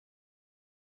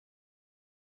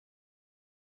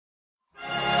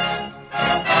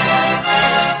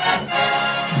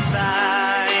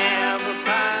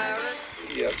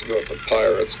with the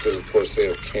Pirates because, of course, they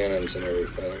have cannons and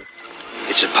everything.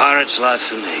 It's a pirate's life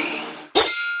for me.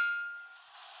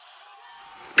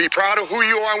 Be proud of who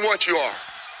you are and what you are.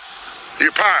 You're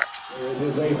a pirate. It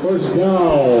is a first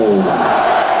down.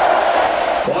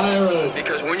 Pirates.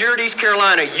 Because when you're at East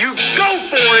Carolina, you go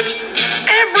for it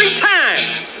every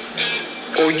time.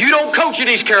 Or you don't coach at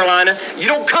East Carolina, you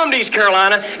don't come to East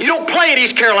Carolina, you don't play at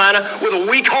East Carolina with a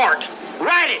weak heart.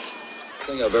 Write it. I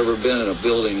think I've ever been in a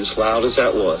building as loud as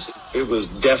that was. It was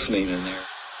deafening in there.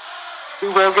 We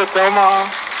will get to Omaha.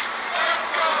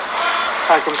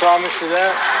 I can promise you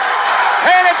that.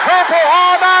 Painted purple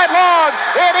all night long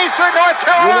in Eastern North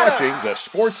Carolina. You're watching The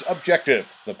Sports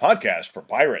Objective, the podcast for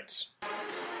Pirates.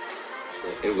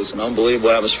 It was an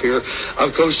unbelievable atmosphere.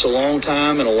 I've coached a long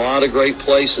time in a lot of great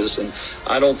places, and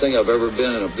I don't think I've ever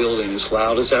been in a building as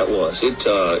loud as that was.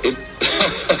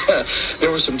 There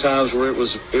were some times where it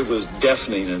was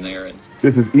deafening in there.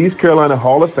 This is East Carolina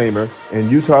Hall of Famer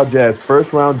and Utah Jazz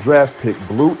first-round draft pick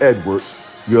Blue Edwards.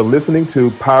 You're listening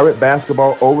to Pirate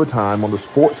Basketball Overtime on the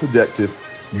Sports Objective,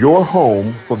 your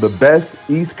home for the best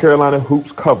East Carolina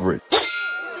hoops coverage.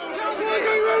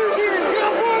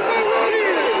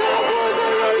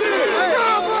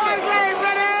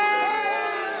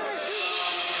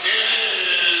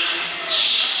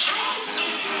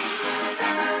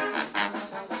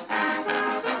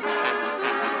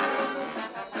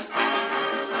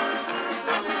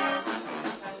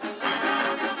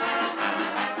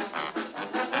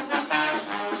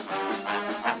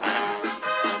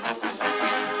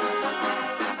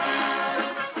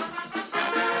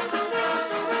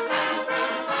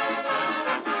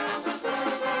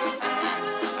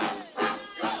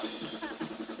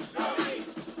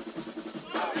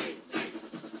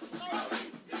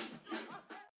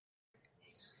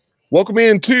 Welcome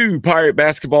into Pirate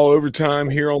Basketball Overtime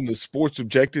here on the Sports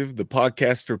Objective, the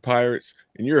podcast for Pirates,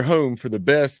 and your home for the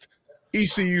best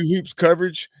ECU hoops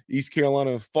coverage. East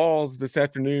Carolina falls this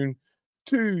afternoon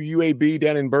to UAB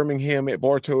down in Birmingham at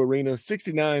Bartow Arena,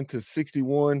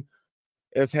 69-61.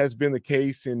 As has been the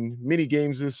case in many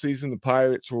games this season, the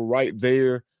Pirates were right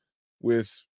there with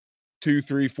 2,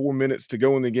 3, 4 minutes to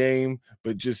go in the game,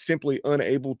 but just simply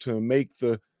unable to make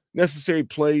the necessary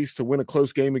plays to win a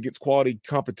close game against quality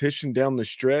competition down the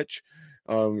stretch.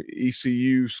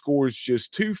 ECU scores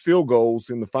just 2 field goals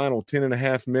in the final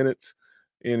 10.5 minutes,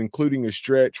 and including a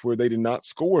stretch where they did not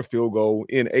score a field goal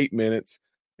in 8 minutes.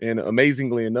 And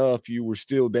amazingly enough, you were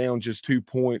still down just 2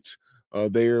 points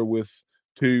there with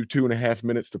 2.5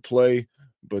 minutes to play,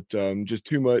 but just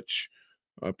too much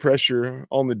pressure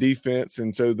on the defense.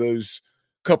 And so those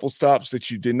couple stops that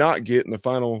you did not get in the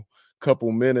final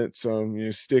couple minutes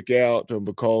stick out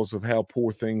because of how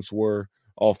poor things were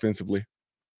offensively.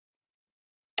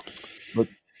 But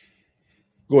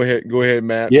go ahead,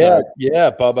 Matt. Yeah,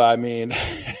 Bubba. I mean,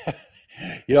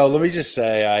 let me just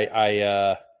say,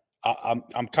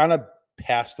 I'm kind of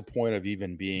past the point of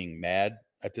even being mad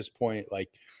at this point. Like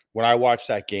when I watched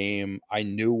that game, I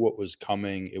knew what was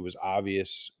coming. It was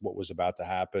obvious what was about to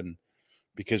happen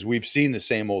because we've seen the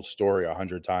same old story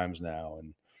 100 times now,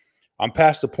 and I'm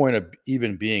past the point of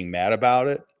even being mad about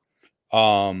it.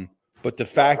 But the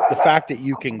fact that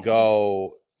you can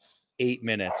go 8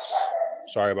 minutes,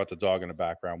 sorry about the dog in the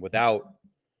background, without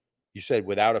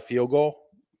a field goal.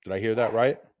 Did I hear that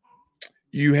right?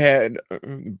 You had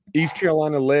East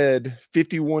Carolina led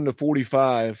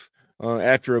 51-45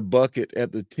 after a bucket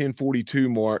at the 10:42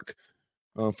 mark.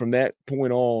 From that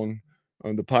point on,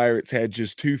 the Pirates had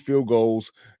just 2 field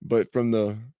goals, but from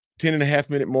the 10.5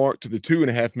 minute mark to the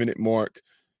 2.5 minute mark,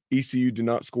 ECU did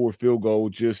not score a field goal,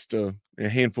 just a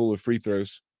handful of free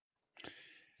throws.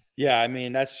 Yeah, I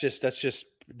mean, that's just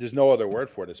there's no other word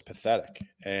for it. It's pathetic.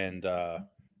 And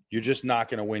you're just not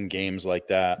going to win games like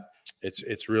that.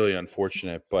 It's really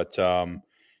unfortunate. But,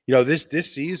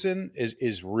 this season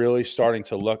is really starting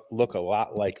to look a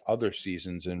lot like other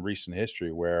seasons in recent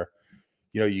history where,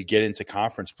 you get into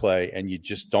conference play and you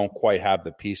just don't quite have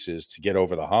the pieces to get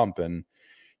over the hump. And,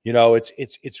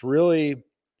 it's really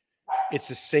the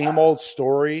same old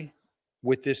story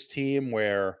with this team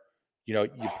where, you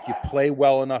play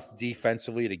well enough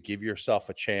defensively to give yourself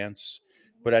a chance.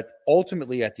 But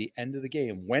ultimately at the end of the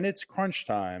game, when it's crunch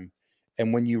time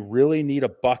and when you really need a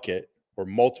bucket or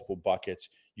multiple buckets,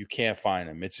 you can't find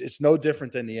them. It's no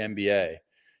different than the NBA.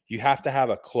 You have to have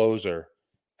a closer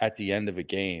at the end of a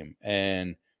game.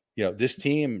 And, this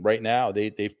team right now,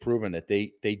 they've proven that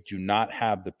they do not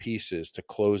have the pieces to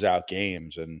close out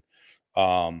games. And,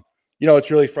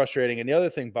 it's really frustrating. And the other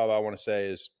thing, Bob, I want to say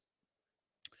is,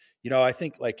 I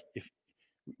think like if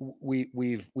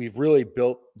we've really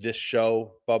built this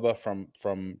show, Bubba,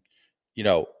 from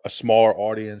a smaller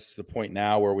audience to the point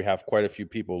now where we have quite a few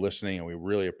people listening, and we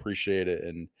really appreciate it.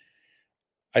 And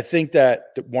I think that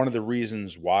one of the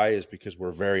reasons why is because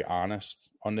we're very honest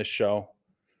on this show,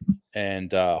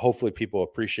 and hopefully people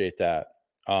appreciate that.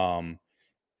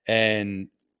 And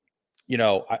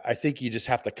I think you just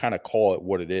have to kind of call it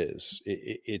what it is.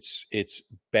 It's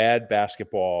bad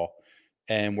basketball,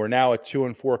 and we're now a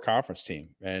 2-4 conference team,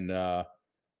 and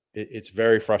it's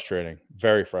very frustrating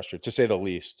to say the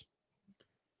least.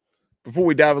 Before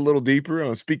we dive a little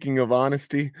deeper, speaking of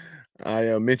honesty,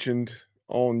 I mentioned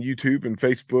on YouTube and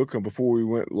Facebook before we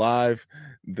went live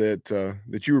that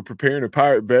you were preparing a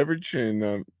pirate beverage,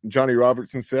 and Johnny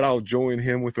Robertson said I'll join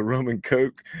him with a rum and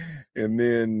Coke, and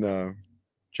then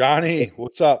Johnny,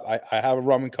 what's up? I have a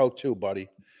rum and Coke too, buddy.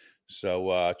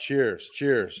 So cheers,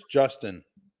 Justin.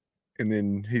 And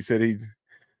then he said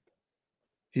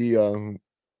he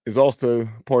is also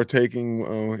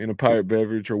partaking in a pirate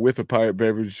beverage, or with a pirate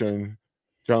beverage,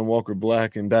 John Walker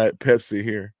Black and Diet Pepsi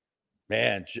here.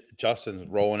 Man, Justin's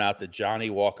rolling out the Johnny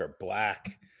Walker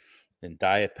Black and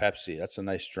Diet Pepsi. That's a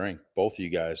nice drink. Both of you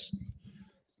guys.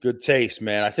 Good taste,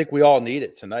 man. I think we all need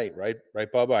it tonight, right?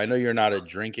 Right, Bubba? I know you're not a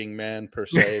drinking man per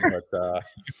se, but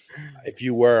if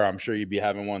you were, I'm sure you'd be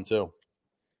having one too.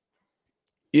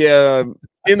 Yeah,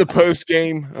 in the post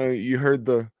game, you heard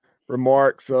the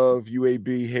remarks of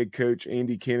UAB head coach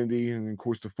Andy Kennedy, and of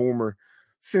course the former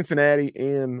Cincinnati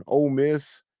and Ole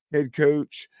Miss head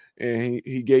coach, and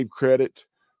he gave credit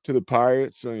to the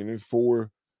Pirates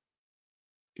for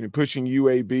pushing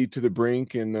UAB to the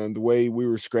brink, and the way we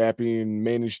were scrappy and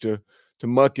managed to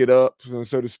muck it up,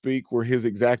 so to speak, were his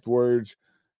exact words.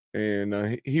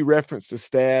 And he referenced a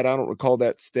stat. I don't recall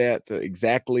that stat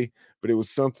exactly, but it was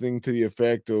something to the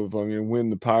effect of when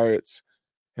the Pirates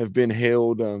have been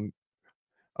held,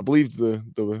 I believe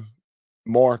the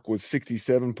mark was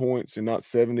 67 points and not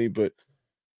 70, but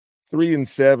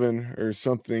 3-7 or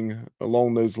something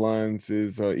along those lines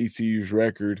is ECU's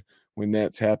record when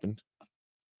that's happened.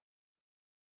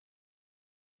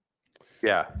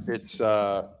 Yeah, it's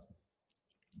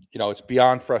it's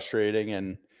beyond frustrating,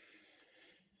 and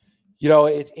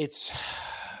it's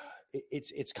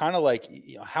kind of like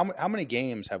how many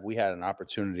games have we had an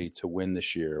opportunity to win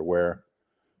this year where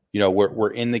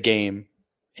we're in the game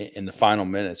in the final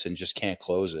minutes and just can't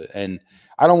close it. And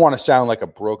I don't want to sound like a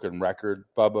broken record,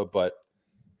 Bubba, but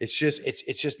it's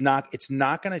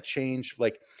not going to change.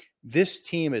 Like, this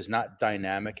team is not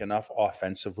dynamic enough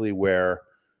offensively where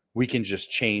we can just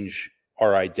change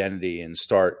our identity and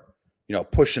start,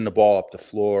 pushing the ball up the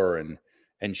floor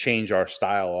and change our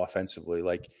style offensively.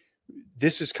 Like,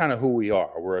 this is kind of who we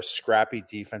are. We're a scrappy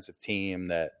defensive team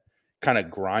that kind of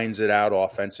grinds it out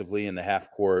offensively in the half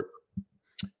court.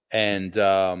 And,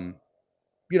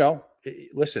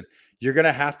 listen, you're going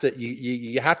to have to,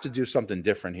 you have to do something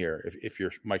different here if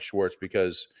you're Mike Schwartz,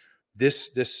 because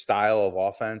this style of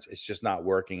offense is just not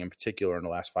working, in particular in the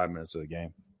last 5 minutes of the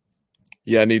game.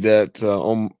 Yeah, I need that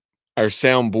on our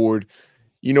soundboard.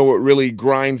 You know what really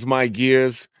grinds my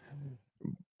gears?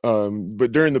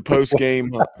 But during the post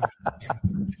game,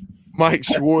 Mike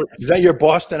Schwartz. Is that your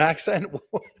Boston accent?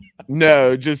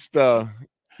 No, just the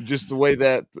way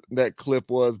that clip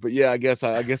was. But yeah, I guess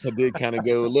I did kind of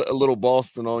go a little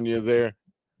Boston on you there.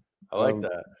 I like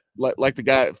that. Like the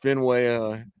guy at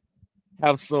Fenway,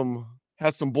 have some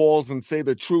balls and say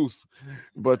the truth.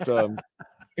 But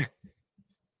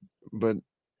but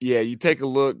yeah, you take a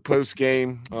look post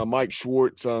game. Mike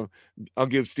Schwartz. I'll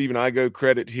give Stephen Igo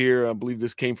credit here. I believe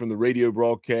this came from the radio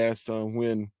broadcast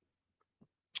when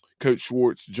Coach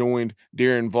Schwartz joined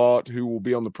Darren Vaught, who will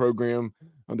be on the program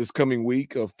this coming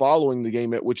week following the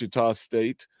game at Wichita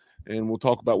State. And we'll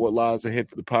talk about what lies ahead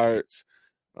for the Pirates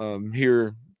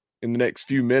here in the next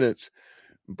few minutes.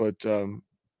 But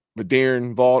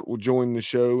Darren Vaught will join the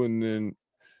show, and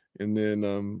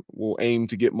then we'll aim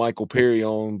to get Michael Perry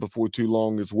on before too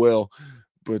long as well.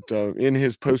 But in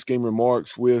his post-game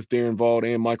remarks with Darren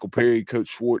Vaught and Michael Perry, Coach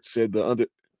Schwartz said the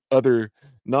other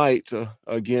night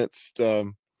against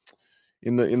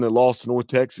in the loss to North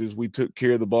Texas, we took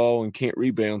care of the ball and can't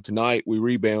rebound. Tonight we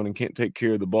rebound and can't take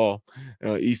care of the ball.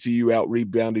 ECU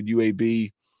out-rebounded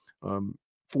UAB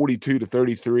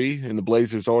 42-33, and the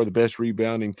Blazers are the best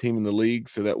rebounding team in the league,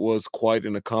 so that was quite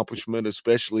an accomplishment,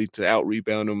 especially to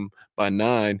out-rebound them by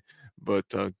 9. But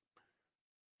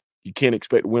you can't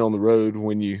expect to win on the road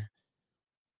when you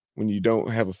don't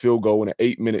have a field goal in an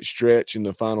 8-minute stretch in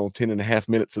the final 10.5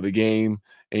 minutes of the game,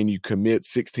 and you commit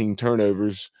 16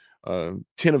 turnovers. 10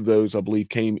 of those, I believe,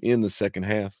 came in the second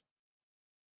half.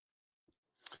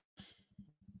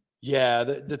 Yeah,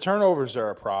 the turnovers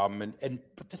are a problem,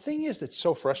 but the thing is that's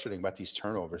so frustrating about these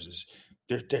turnovers is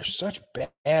they're such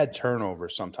bad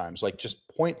turnovers sometimes, like just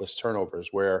pointless turnovers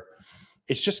where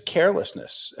it's just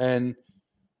carelessness. And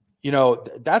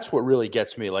that's what really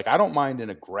gets me. Like, I don't mind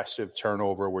an aggressive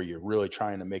turnover where you're really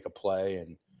trying to make a play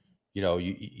and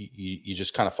you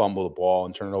just kind of fumble the ball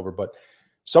and turn it over. But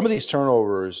some of these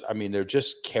turnovers, I mean, they're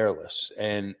just careless,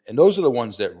 and those are the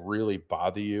ones that really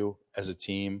bother you as a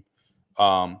team.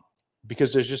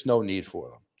 Because there's just no need for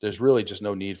them. There's really just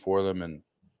no need for them. And,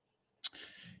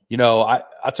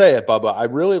 I'll tell you, Bubba, I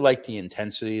really like the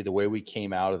intensity, the way we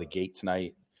came out of the gate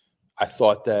tonight. I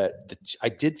thought that I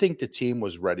did think the team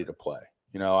was ready to play.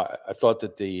 I thought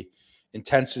that the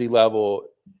intensity level,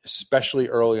 especially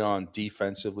early on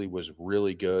defensively, was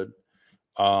really good.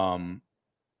 I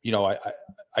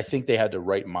think they had the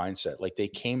right mindset. Like, they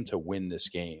came to win this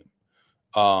game.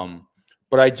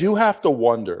 But I do have to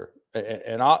wonder,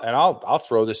 and I'll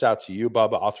throw this out to you,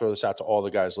 Bubba. I'll throw this out to all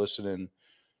the guys listening.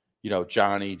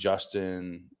 Johnny,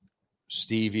 Justin,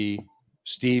 Stevie.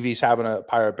 Stevie's having a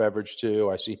Pirate beverage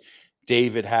too. I see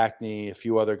David Hackney, a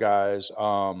few other guys.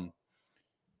 I'm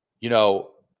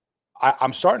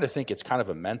starting to think it's kind of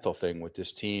a mental thing with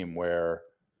this team where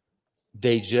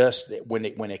they just when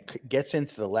it gets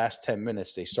into the last 10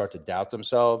 minutes, they start to doubt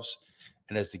themselves,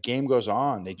 and as the game goes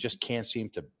on, they just can't seem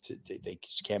to they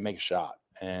just can't make a shot.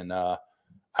 And I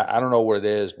don't know what it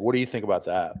is. But what do you think about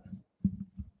that?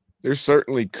 There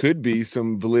certainly could be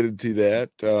some validity to that.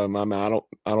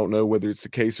 I don't know whether it's the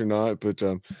case or not, but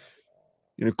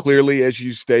clearly, as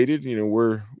you stated,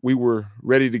 we were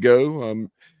ready to go.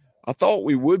 I thought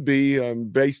we would be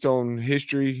based on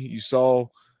history. You saw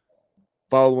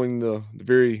following the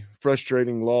very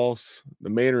frustrating loss, the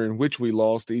manner in which we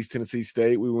lost to East Tennessee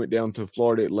State. We went down to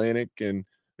Florida Atlantic, and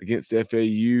against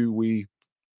FAU, we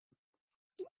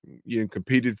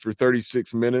competed for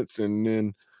 36 minutes and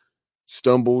then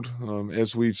stumbled,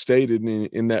 as we've stated,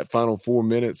 in that final 4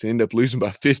 minutes, end up losing by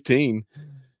 15.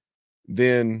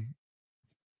 Then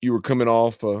you were coming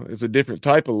off it's a different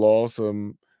type of loss,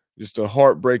 just a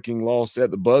heartbreaking loss at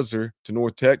the buzzer to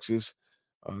North Texas.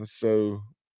 So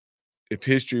if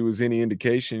history was any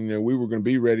indication, we were going to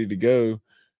be ready to go.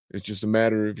 It's just a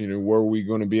matter of, were we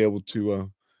going to be able to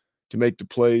make the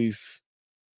plays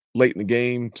late in the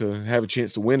game to have a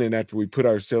chance to win it after we put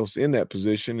ourselves in that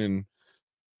position. And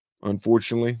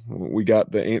unfortunately, we got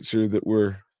the answer that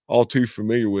we're all too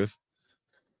familiar with.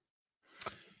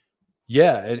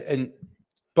 Yeah. And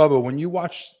Bubba, when you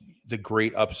watch the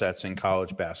great upsets in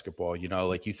college basketball,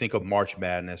 like you think of March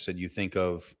Madness and you think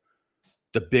of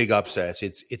the big upsets,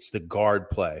 it's the guard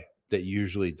play that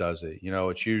usually does it.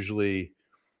 It's usually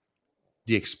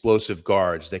the explosive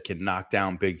guards that can knock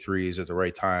down big threes at the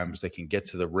right times. They can get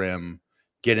to the rim,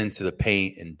 get into the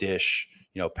paint and dish,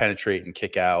 penetrate and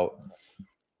kick out.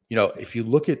 If you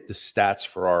look at the stats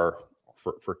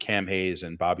for Cam Hayes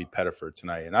and Bobby Pettiford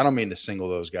tonight, and I don't mean to single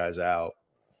those guys out,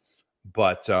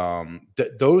 but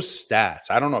those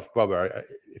stats, I don't know if Bubba,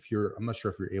 I'm not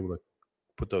sure if you're able to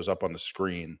put those up on the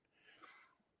screen,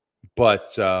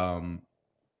 but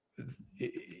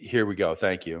here we go.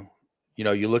 Thank you.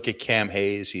 You look at Cam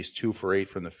Hayes, he's 2 for 8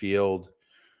 from the field,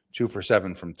 2 for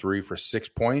 7 from 3 for 6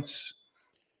 points.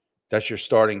 That's your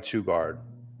starting 2 guard.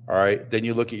 All right. Then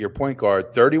you look at your point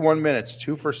guard, 31 minutes,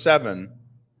 2 for 7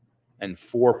 and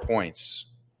 4 points.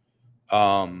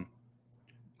 I'm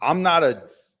not a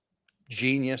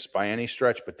genius by any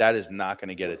stretch, but that is not going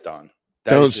to get it done.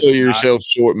 Don't sell yourself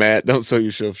short, Matt. Don't sell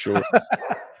yourself short.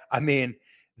 I mean,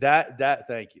 that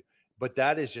thank you. But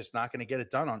that is just not going to get it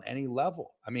done on any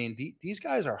level. I mean, these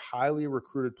guys are highly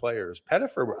recruited players.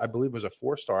 Pettiford, I believe, was a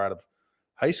 4-star out of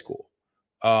high school.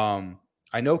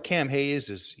 I know Cam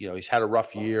Hayes is, he's had a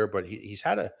rough year, but he's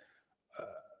had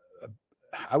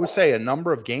I would say a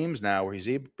number of games now where he's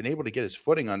been able to get his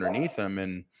footing underneath him,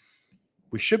 and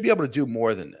we should be able to do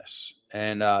more than this.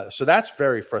 And so that's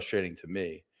very frustrating to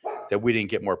me that we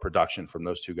didn't get more production from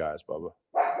those 2 guys, Bubba.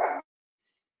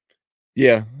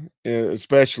 Yeah,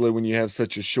 especially when you have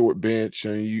such a short bench.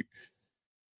 You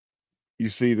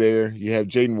see there, you have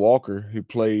Jaden Walker, who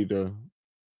played,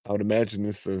 I would imagine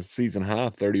this season high,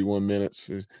 31 minutes.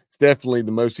 It's definitely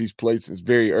the most he's played since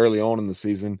very early on in the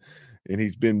season, and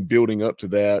he's been building up to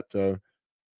that.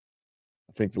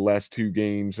 I think the last 2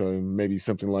 games, maybe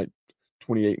something like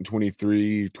 28 and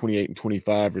 23, 28 and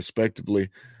 25 respectively.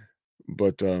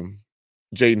 But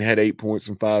Jaden had 8 points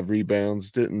and 5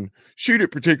 rebounds. Didn't shoot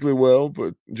it particularly well,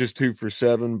 but just 2 for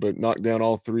 7, but knocked down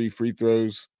all 3 free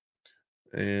throws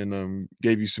and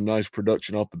gave you some nice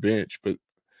production off the bench. But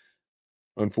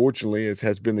unfortunately, as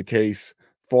has been the case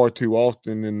far too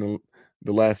often in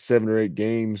the last 7 or 8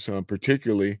 games,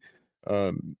 particularly,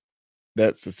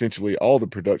 that's essentially all the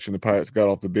production the Pirates got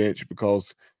off the bench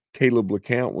because Caleb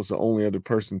LeCount was the only other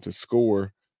person to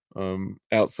score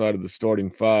outside of the starting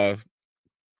 5.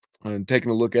 And taking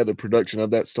a look at the production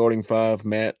of that starting 5,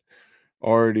 Matt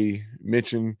already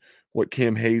mentioned what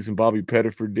Kim Hayes and Bobby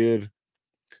Pettiford did,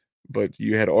 but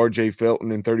you had R.J.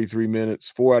 Felton in 33 minutes,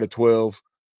 4 out of 12,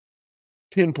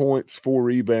 10 points, 4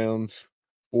 rebounds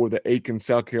for the Aiken,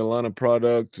 South Carolina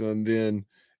product, and then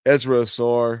Ezra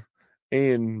Asar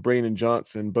and Brandon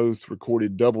Johnson both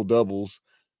recorded double-doubles.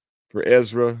 For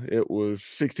Ezra, it was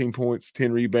 16 points,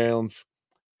 10 rebounds,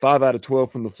 5 out of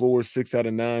 12 from the floor, 6 out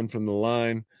of 9 from the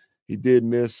line. He did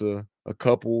miss a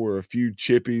couple or a few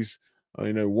chippies.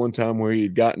 One time where he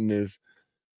had gotten his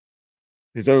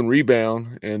own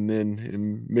rebound and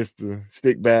then missed the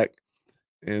stick back.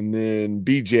 And then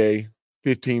BJ,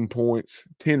 15 points,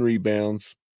 10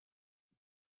 rebounds.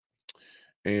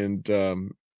 And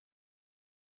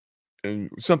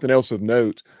something else of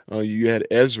note, you had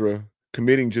Ezra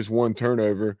committing just 1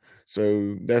 turnover.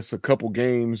 So that's a couple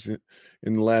games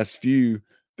in the last few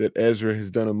that Ezra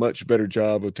has done a much better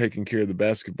job of taking care of the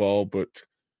basketball. But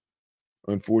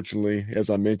unfortunately, as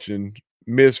I mentioned,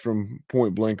 missed from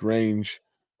point blank range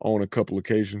on a couple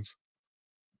occasions.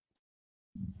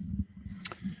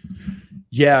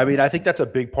 Yeah, I mean, I think that's a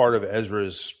big part of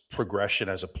Ezra's progression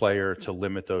as a player to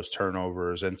limit those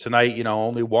turnovers. And tonight,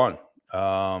 only 1.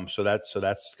 So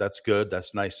that's good.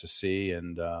 That's nice to see.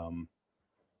 And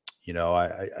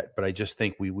but I just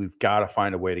think we've got to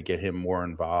find a way to get him more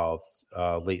involved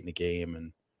late in the game.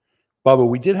 And Bubba,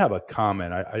 we did have a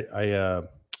comment. I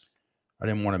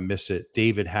didn't want to miss it.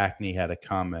 David Hackney had a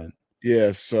comment.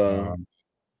 Yes,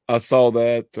 I saw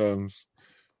that.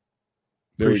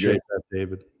 Appreciate that,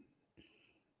 David.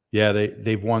 Yeah,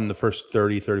 they've won the first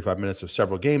 30, 35 minutes of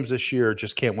several games this year.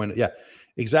 Just can't win. Yeah,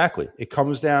 exactly. It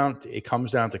comes down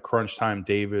to crunch time,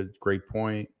 David. Great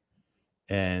point.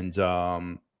 And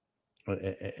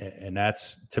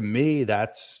that's, to me,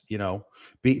 that's,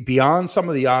 beyond some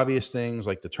of the obvious things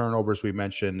like the turnovers we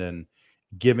mentioned and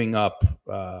giving up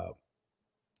a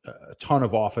ton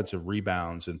of offensive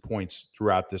rebounds and points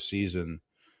throughout this season.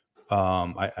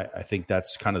 I think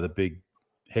that's kind of the big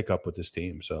hiccup with this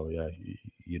team. So yeah,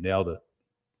 you nailed it.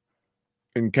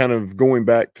 And kind of going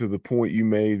back to the point you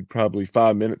made probably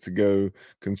 5 minutes ago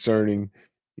concerning,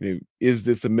 is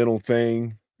this a mental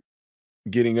thing?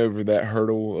 Getting over that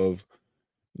hurdle of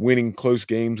winning close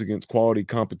games against quality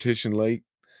competition late.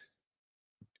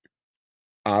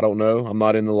 I don't know. I'm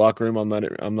not in the locker room. I'm not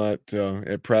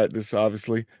at practice,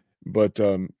 obviously, but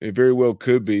it very well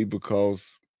could be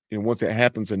because once it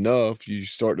happens enough, you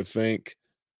start to think,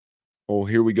 "Oh,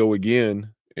 here we go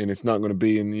again," and it's not going to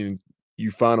be. And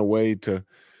you find a way to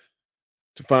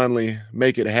finally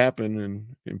make it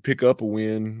happen and pick up a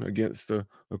win against a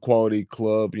quality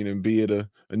club. Be it a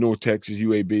North Texas,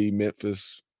 UAB,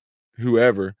 Memphis,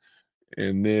 whoever,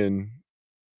 and then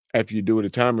after you do it a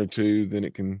time or two, then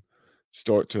it can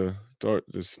start to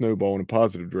snowball in a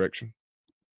positive direction.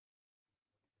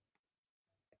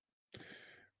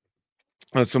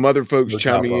 Some other folks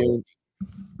chiming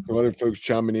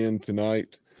in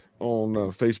tonight on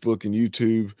Facebook and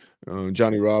YouTube.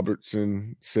 Johnny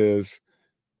Robertson says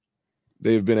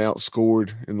they have been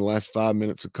outscored in the last 5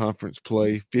 minutes of conference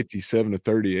play,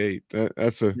 57-38.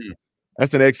 That's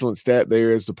an excellent stat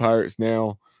there, as the Pirates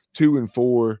now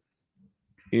 2-4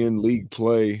 in league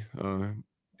play.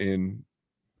 And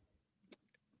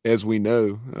as we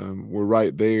know, we're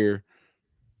right there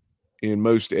in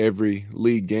most every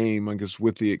league game, I guess,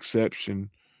 with the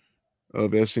exception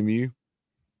of SMU.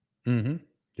 Mm-hmm.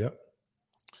 Yep.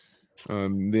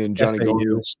 Then Johnny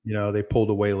Gardner, they pulled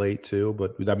away late too,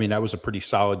 but I mean, that was a pretty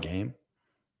solid game,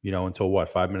 until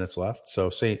 5 minutes left.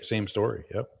 So same story.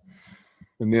 Yep.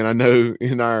 And then I know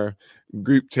in our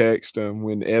group text,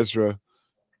 when Ezra,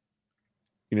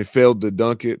 failed to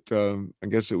dunk it, I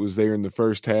guess it was there in the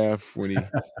first half when he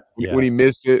when he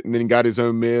missed it and then got his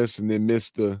own miss and then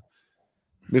missed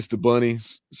the bunny,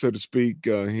 so to speak.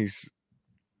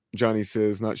 Johnny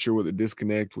says, not sure what the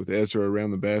disconnect with Ezra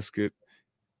around the basket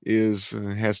is,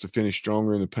 has to finish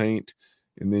stronger in the paint.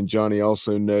 And then Johnny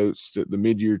also notes that the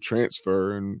mid-year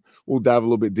transfer, and we'll dive a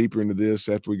little bit deeper into this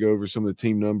after we go over some of the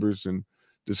team numbers and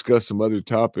discuss some other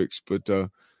topics, but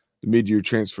the mid-year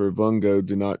transfer of Vungo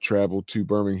did not travel to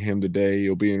Birmingham today.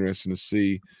 It'll be interesting to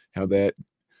see how that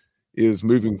is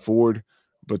moving forward.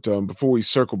 But before we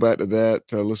circle back to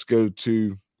that, let's go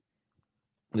to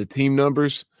the team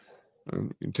numbers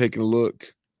and taking a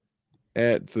look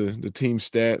at the team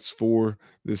stats for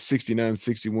the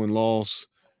 69-61 loss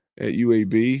at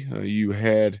UAB. You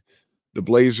had the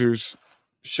Blazers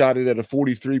shot it at a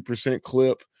 43%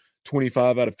 clip,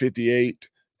 25 out of 58,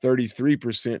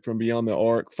 33% from beyond the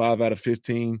arc, 5 out of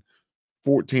 15,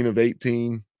 14 of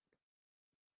 18.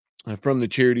 From the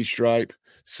charity stripe,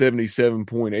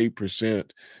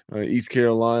 77.8%. East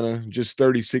Carolina, just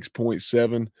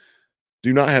 36.7%.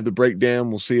 Do not have the breakdown.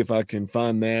 We'll see if I can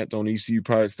find that on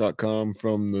ECUPirates.com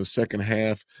from the second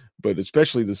half, but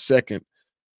especially the second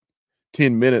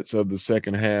 10 minutes of the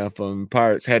second half.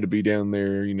 Pirates had to be down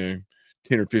there, 10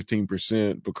 or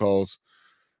 15% because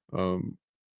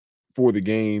for the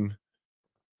game,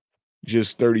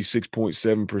 just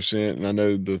 36.7%. And I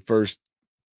know the first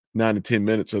 9 to 10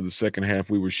 minutes of the second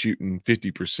half, we were shooting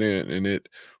 50%, and it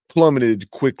plummeted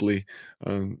quickly.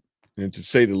 And to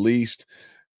say the least,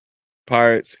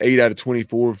 Pirates 8 out of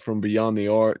 24 from beyond the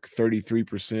arc,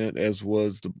 33%, as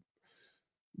was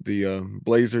the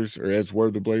Blazers, or as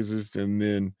were the Blazers. And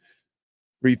then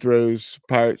free throws,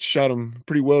 Pirates shot them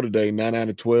pretty well today, 9 out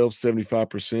of 12,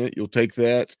 75%. You'll take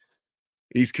that.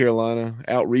 East Carolina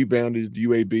out-rebounded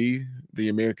UAB, the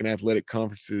American Athletic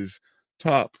Conference's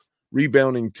top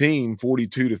rebounding team,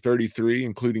 42-33,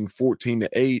 including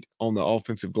 14-8 on the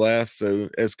offensive glass. So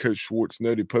as Coach Schwartz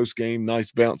noted post-game,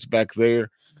 nice bounce back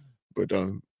there. But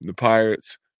the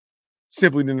Pirates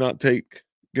simply did not take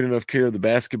good enough care of the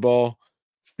basketball.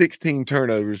 16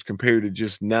 turnovers compared to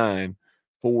just 9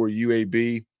 for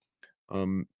UAB.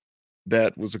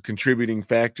 That was a contributing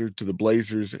factor to the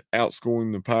Blazers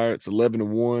outscoring the Pirates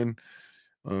 11-1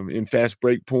 in fast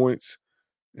break points.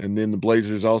 And then the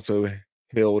Blazers also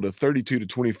held a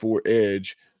 32-24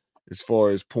 edge as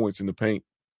far as points in the paint.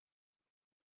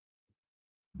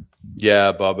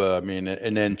 Yeah, Bubba. I mean,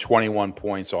 and then 21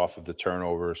 points off of the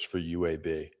turnovers for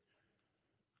UAB.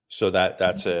 So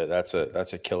that's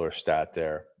a killer stat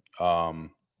there.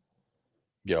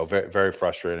 Very, very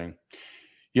frustrating.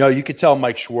 You could tell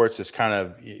Mike Schwartz is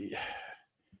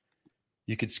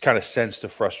you could kind of sense the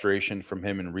frustration from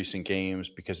him in recent games,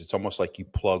 because it's almost like you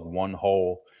plug one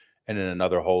hole and then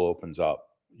another hole opens up.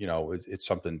 It's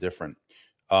something different.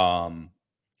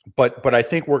 But I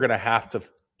think we're going to have to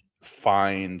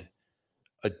find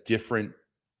a different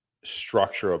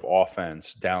structure of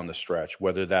offense down the stretch,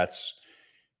 whether that's,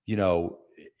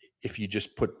 if you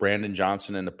just put Brandon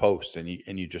Johnson in the post and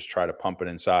you just try to pump it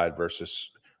inside versus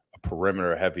a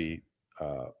perimeter heavy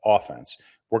offense.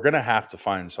 We're going to have to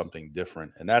find something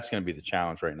different. And that's going to be the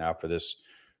challenge right now for this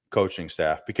coaching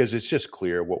staff, because it's just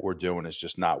clear what we're doing is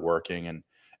just not working.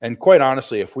 And quite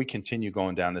honestly, if we continue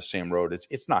going down the same road,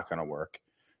 it's not going to work.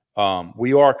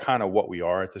 We are kind of what we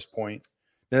are at this point.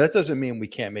 Now, that doesn't mean we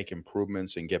can't make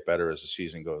improvements and get better as the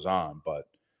season goes on, but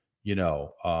you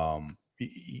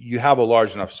have a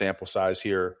large enough sample size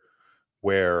here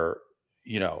where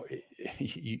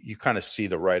you kind of see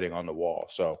the writing on the wall.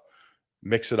 So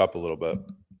mix it up a little bit.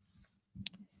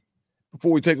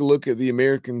 Before we take a look at the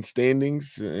American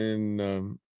standings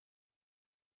and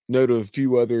note a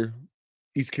few other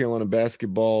East Carolina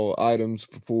basketball items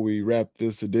before we wrap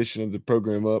this edition of the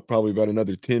program up, probably about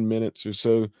another 10 minutes or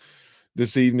so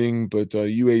this evening. But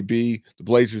UAB, the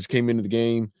Blazers came into the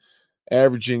game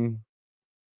averaging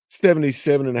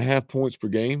 77.5 points per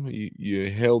game. You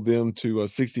held them to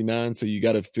 69, so you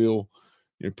got to feel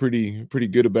pretty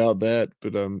good about that.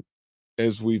 But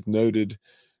as we've noted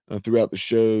throughout the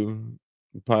show,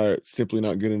 the Pirates simply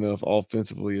not good enough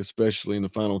offensively, especially in the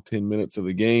final 10 minutes of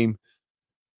the game.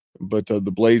 But the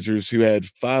Blazers, who had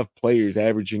 5 players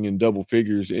averaging in double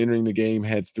figures entering the game,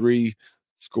 had 3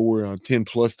 score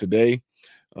 10-plus today.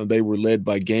 They were led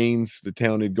by Gaines, the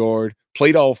talented guard,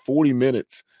 played all 40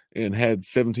 minutes and had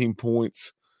 17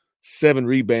 points, 7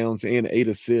 rebounds, and 8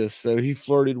 assists. So he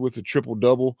flirted with a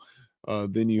triple-double.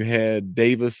 Then you had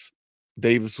Davis.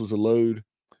 Davis was a load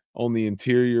on the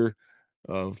interior,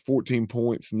 14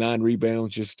 points, 9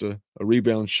 rebounds, just a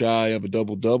rebound shy of a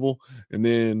double-double. And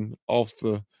then off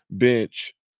the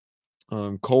bench,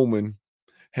 Coleman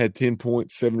had 10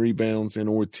 points, 7 rebounds, and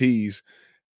Ortiz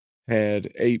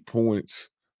had 8 points,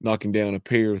 knocking down a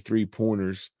pair of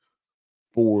 3-pointers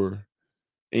for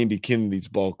Andy Kennedy's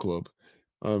ball club.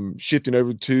 Shifting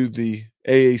over to the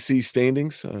AAC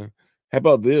standings, how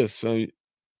about this?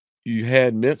 You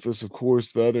had Memphis, of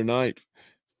course, the other night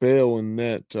fell in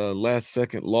that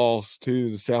last-second loss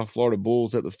to the South Florida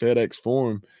Bulls at the FedEx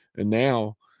Forum. And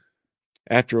now,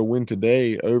 after a win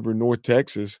today over North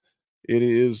Texas, it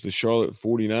is the Charlotte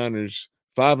 49ers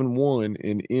 5-1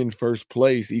 and in first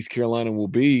place. East Carolina will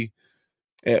be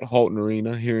at Halton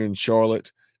Arena here in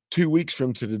Charlotte 2 weeks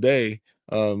from today.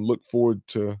 Look forward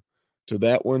to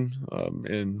that one,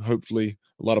 and hopefully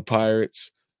a lot of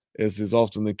Pirates, as is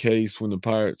often the case when the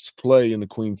Pirates play in the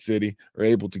Queen City, are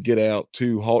able to get out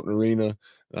to Halton Arena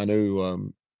I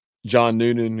know John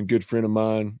Noonan, a good friend of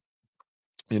mine,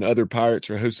 and other Pirates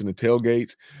are hosting the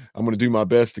tailgates. I'm going to do my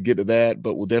best to get to that,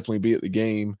 but we'll definitely be at the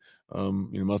game.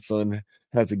 My son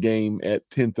has a game at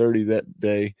 10:30 that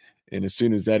day, and as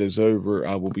soon as that is over,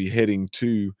 I will be heading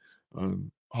to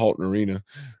Halton Arena.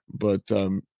 But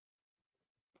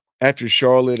after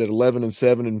Charlotte at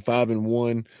 11-7 and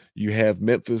 5-1, you have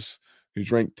Memphis,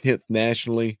 who's ranked 10th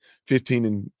nationally,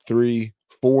 15-3,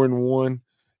 4-1.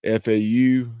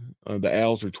 FAU, the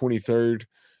Owls are 23rd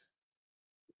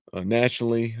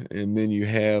nationally, and then you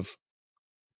have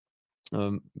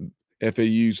FAU's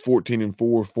 14-4,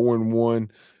 4-1.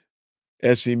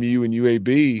 SMU and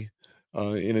UAB,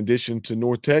 in addition to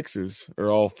North Texas, are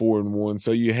all 4-1.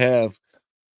 So you have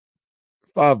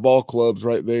 5 ball clubs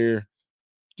right there,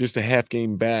 just a half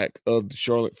game back of the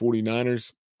Charlotte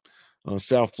 49ers.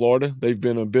 South Florida, they've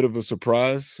been a bit of a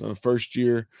surprise. First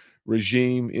year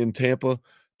regime in Tampa,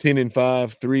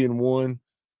 10-5, 3-1.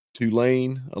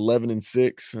 Tulane,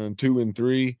 11-6,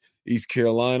 2-3. East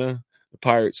Carolina, the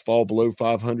Pirates fall below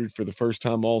 500 for the first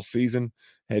time all season.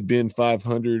 Had been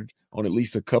 500 on at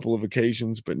least a couple of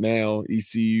occasions, but now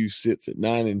ECU sits at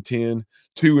 9-10,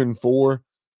 2-4.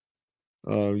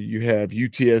 You have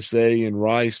UTSA and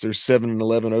Rice. They're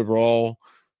 7-11 overall,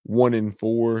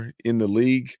 1-4 in the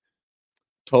league.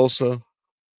 Tulsa,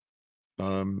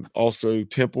 also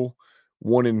Temple,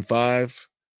 1-5,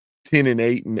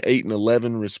 10-8, and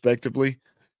 8-11 respectively.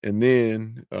 And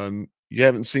then you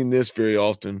haven't seen this very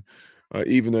often,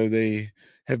 even though they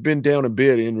have been down a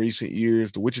bit in recent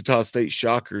years. The Wichita State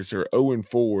Shockers are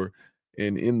 0-4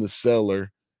 and in the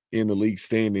cellar in the league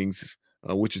standings.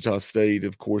 Wichita State,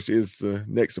 of course, is the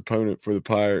next opponent for the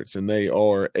Pirates, and they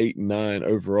are 8-9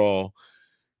 overall.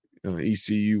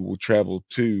 ECU will travel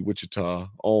to Wichita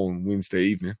on Wednesday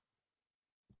evening.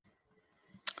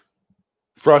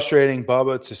 Frustrating,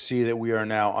 Bubba, to see that we are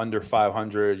now under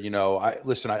 500.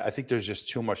 I think there's just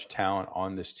too much talent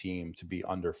on this team to be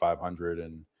under 500.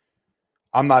 And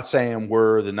I'm not saying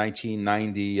we're the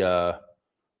 1990 or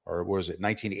what was it,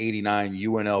 1989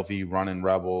 UNLV running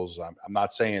Rebels. I'm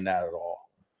not saying that at all.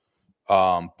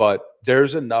 But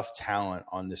there's enough talent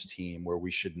on this team where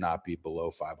we should not be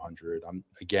below 500. I'm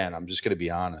just going to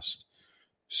be honest.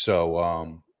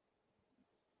 So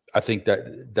I think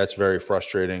that's very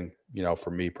frustrating,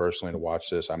 for me personally to watch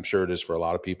this. I'm sure it is for a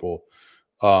lot of people.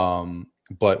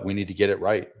 But we need to get it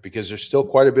right because there's still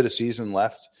quite a bit of season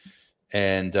left.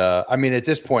 And at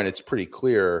this point, it's pretty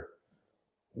clear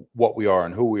what we are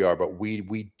and who we are, but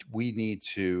we need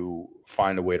to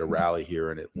find a way to rally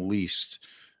here and at least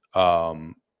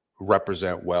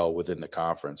represent well within the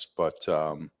conference. But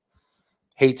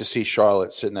hate to see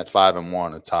Charlotte sitting at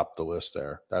 5-1 atop the list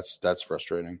there. That's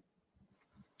frustrating.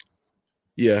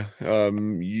 Yeah.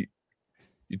 You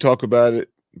talk about it,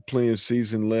 plenty of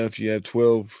season left. You have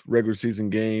 12 regular season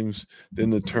games, then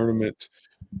the tournament.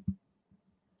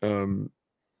 The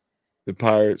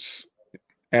Pirates,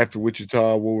 after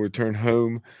Wichita, will return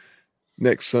home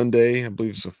next Sunday. I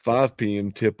believe it's a 5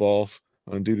 p.m. tip-off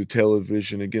due to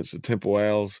television against the Temple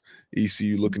Owls.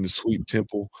 ECU looking to sweep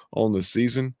Temple on the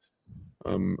season.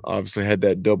 Obviously had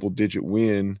that double-digit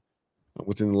win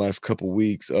within the last couple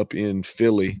weeks up in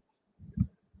Philly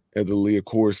at the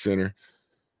Liacouras Center.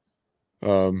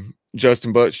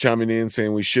 Justin Butts chiming in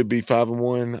saying we should be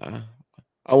 5-1.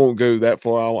 I won't go that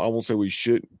far. I won't say we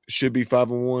should be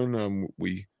 5-1.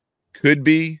 We could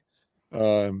be,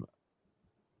 but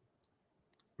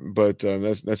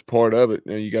that's part of it.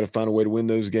 Now you got to find a way to win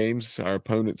those games. Our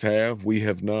opponents have. We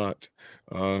have not.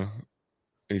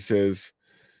 He says,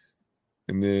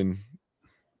 and then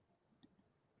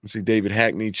let's see, David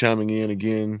Hackney chiming in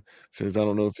again says, I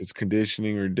don't know if it's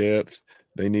conditioning or depth.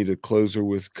 They need a closer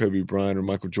with Kobe Bryant or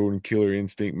Michael Jordan, killer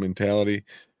instinct mentality.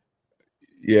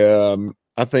 Yeah,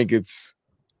 I think it's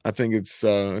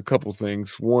a couple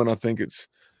things. One, I think it's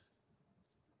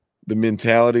the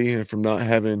mentality, and from not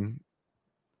having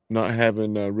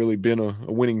really been a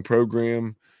winning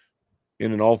program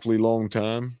in an awfully long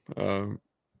time,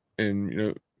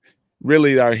 and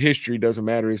really our history doesn't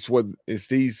matter. It's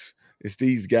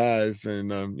these guys,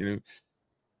 and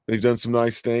they've done some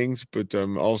nice things, but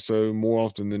also more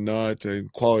often than not,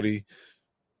 close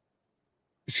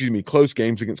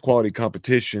games against quality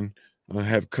competition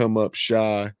have come up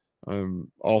shy,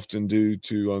 often due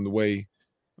to the way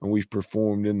we've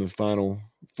performed in the final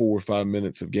 4 or 5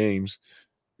 minutes of games.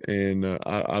 And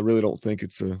I really don't think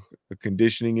it's a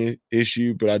conditioning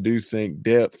issue, but I do think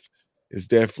depth is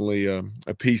definitely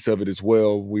a piece of it as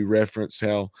well. We referenced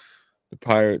how the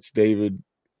Pirates, David,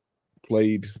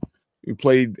 played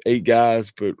 8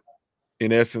 guys, but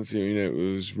in essence, it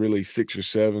was really 6 or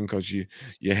 7 because you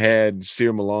had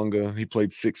Sear Malonga. He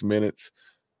played 6 minutes,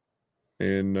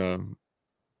 and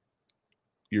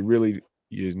you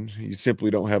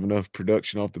simply don't have enough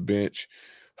production off the bench.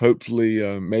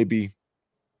 Hopefully, maybe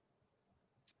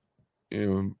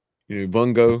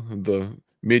Bungo, the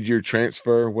mid-year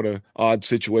transfer. What a odd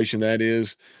situation that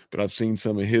is. But I've seen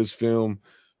some of his film,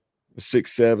 the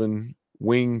 6'7"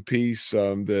 wing piece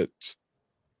that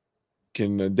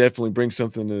can definitely bring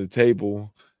something to the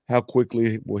table. How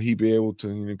quickly will he be able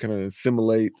to kind of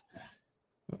assimilate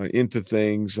into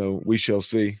things? We shall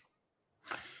see.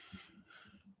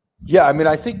 Yeah, I mean,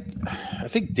 I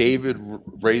think David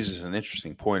raises an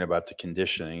interesting point about the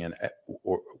conditioning and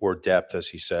or depth, as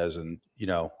he says, and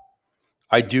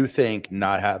I do think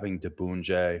not having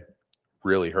Debunje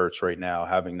really hurts right now.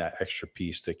 Having that extra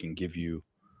piece that can give you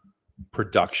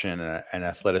production and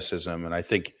athleticism, and I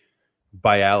think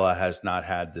Biala has not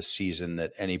had the season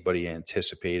that anybody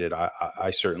anticipated.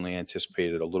 I certainly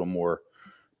anticipated a little more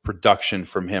production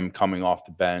from him coming off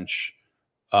the bench.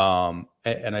 And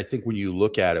I think when you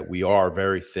look at it, we are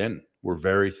very thin. We're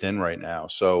very thin right now.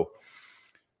 So,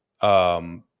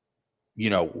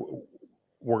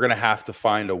 we're going to have to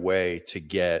find a way to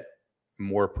get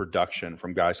more production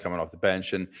from guys coming off the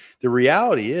bench. And the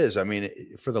reality is, I mean,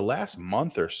 for the last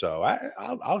month or so,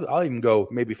 I'll even go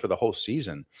maybe for the whole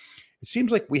season, it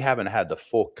seems like we haven't had the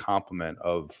full complement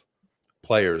of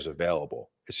players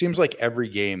available. It seems like every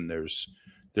game there's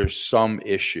some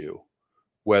issue,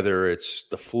 whether it's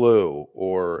the flu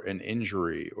or an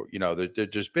injury, or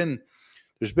there's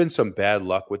been some bad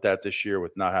luck with that this year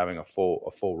with not having a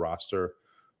full roster.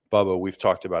 Bubba, we've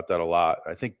talked about that a lot.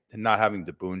 I think not having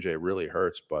Debunje really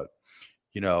hurts, but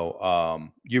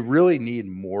you really need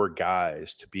more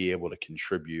guys to be able to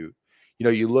contribute.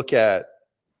 You look at,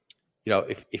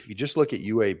 if you just look at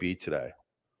UAB today,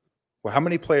 well, how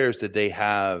many players did they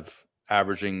have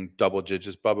averaging double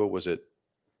digits, Bubba? Was it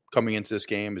coming into this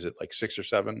game? Is it like 6 or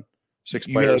 7? 6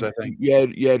 players, I think.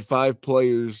 You had 5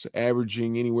 players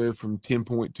averaging anywhere from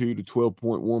 10.2 to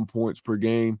 12.1 points per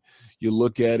game. You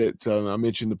look at it, I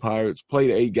mentioned the Pirates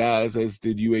played 8 guys, as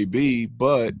did UAB,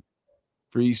 but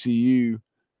for ECU,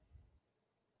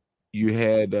 you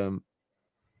had,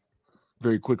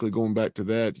 very quickly going back to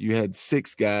that, you had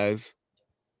 6 guys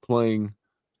playing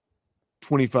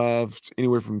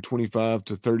anywhere from 25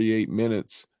 to 38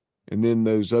 minutes. And then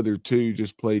those other 2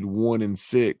 just played 1 and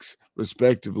 6,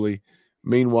 respectively.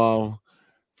 Meanwhile,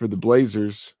 for the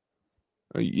Blazers,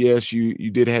 yes, you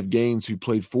did have Gaines who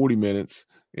played 40 minutes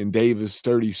and Davis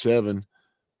 37,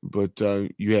 but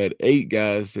you had 8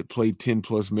 guys that played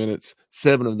 10-plus minutes,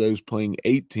 7 of those playing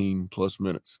 18-plus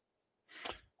minutes.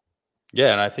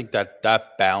 Yeah, and I think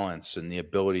that balance and the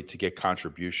ability to get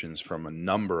contributions from a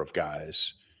number of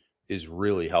guys is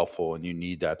really helpful, and you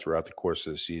need that throughout the course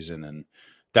of the season. And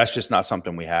that's just not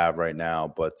something we have right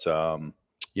now. But,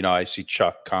 I see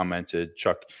Chuck commented,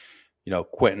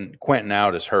 Quentin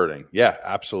out is hurting. Yeah,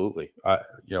 absolutely.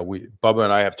 Bubba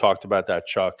and I have talked about that,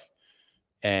 Chuck.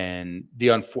 And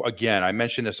again, I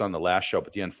mentioned this on the last show,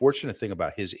 but the unfortunate thing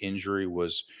about his injury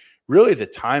was really the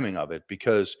timing of it,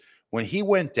 because when he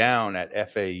went down at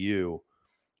FAU,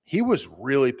 he was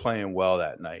really playing well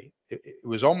that night. It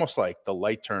was almost like the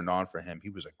light turned on for him. He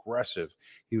was aggressive.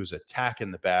 He was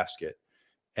attacking the basket.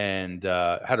 And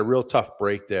had a real tough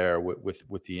break there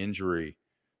with the injury.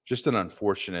 Just an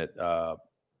unfortunate,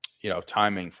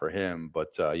 timing for him.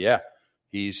 But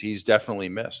he's definitely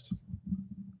missed.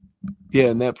 Yeah,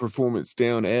 and that performance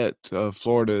down at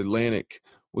Florida Atlantic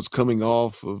was coming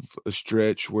off of a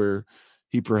stretch where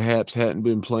he perhaps hadn't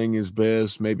been playing his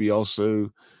best. Maybe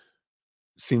also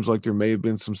seems like there may have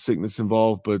been some sickness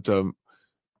involved, but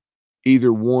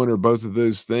either one or both of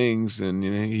those things, and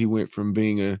he went from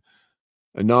being a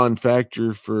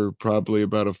non-factor for probably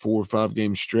about a 4 or 5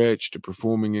 game stretch to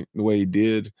performing it the way he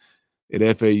did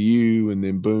at FAU, and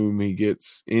then boom, he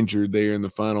gets injured there in the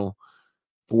final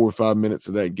 4 or 5 minutes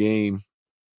of that game.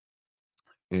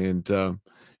 And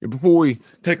before we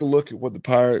take a look at what the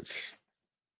Pirates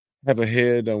have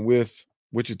ahead with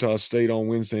Wichita State on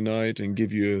Wednesday night and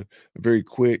give you a very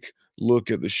quick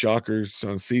look at the Shockers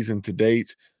on season to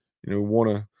date, want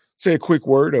to say a quick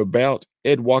word about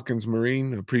Ed Watkins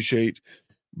Marine. Appreciate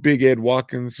Big Ed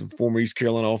Watkins, former East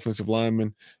Carolina offensive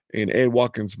lineman, and Ed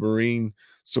Watkins Marine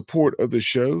support of the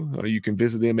show. You can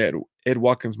visit them at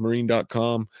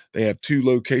edwatkinsmarine.com. They have 2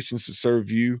 locations to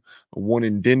serve you, one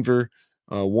in Denver,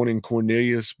 one in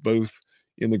Cornelius, both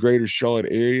in the greater Charlotte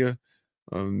area.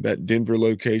 That Denver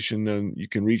location, you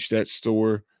can reach that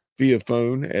store via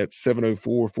phone at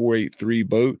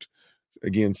 704-483-BOAT.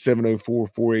 Again,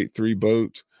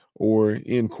 704-483-BOAT, or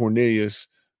in Cornelius,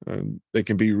 they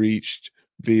can be reached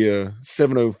via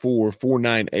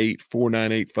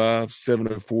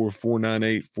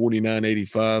 704-498-4985,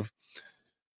 704-498-4985.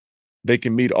 They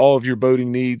can meet all of your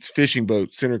boating needs: fishing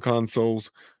boats, center consoles,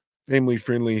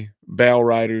 family-friendly bow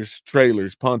riders,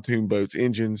 trailers, pontoon boats,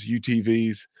 engines,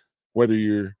 UTVs. Whether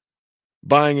you're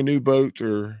buying a new boat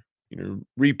or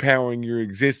repowering your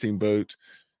existing boat,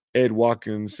 Ed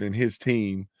Watkins and his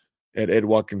team at Ed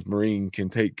Watkins Marine can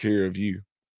take care of you.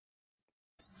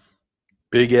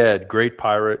 Big Ed, great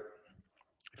pirate.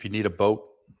 If you need a boat,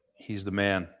 he's the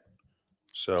man.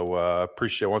 So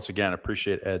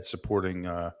appreciate Ed supporting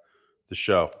the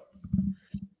show.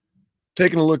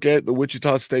 Taking a look at the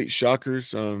Wichita State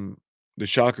Shockers, the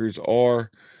Shockers are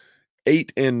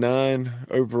 8-9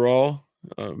 overall.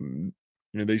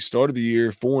 They started the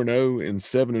year 4-0 and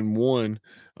 7-1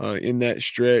 in that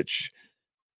stretch.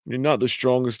 Not the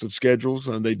strongest of schedules.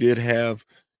 They did have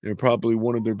probably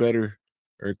one of their better,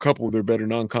 or a couple of their better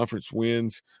non-conference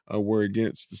wins were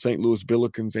against the St. Louis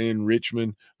Billikens and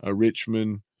Richmond.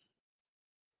 Richmond,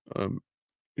 a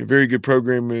very good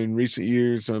program in recent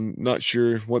years. I'm not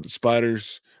sure what the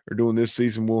Spiders are doing this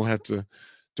season. We'll have to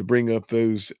bring up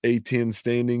those A10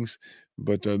 standings,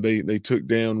 but they took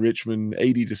down Richmond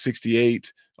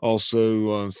 80-68.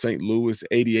 Also, St. Louis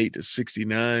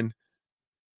 88-69.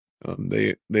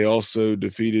 They also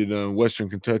defeated Western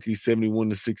Kentucky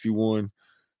 71-61.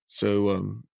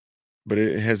 So, but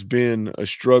it has been a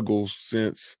struggle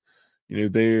since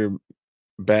they're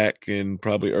back in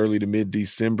probably early to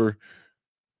mid-December.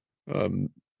 The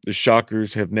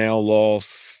Shockers have now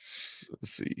lost,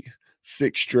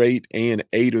 6 straight and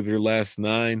 8 of their last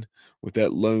 9, with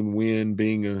that lone win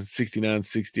being a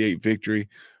 69-68 victory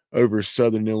over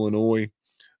Southern Illinois.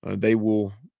 They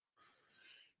will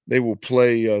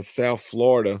play South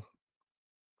Florida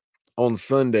on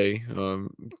Sunday,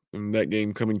 and that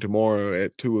game coming tomorrow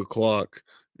at 2:00,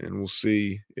 and we'll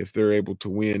see if they're able to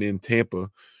win in Tampa,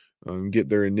 get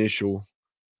their initial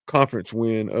conference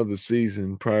win of the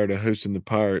season prior to hosting the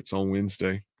Pirates on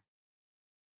Wednesday.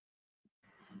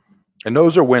 And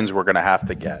those are wins we're going to have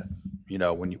to get.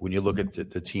 When you look at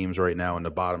the teams right now in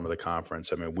the bottom of the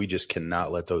conference, I mean, we just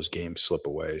cannot let those games slip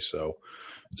away. So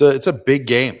it's a big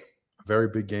game, a very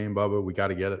big game, Bubba. We got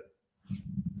to get it.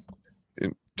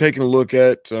 And taking a look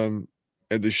at the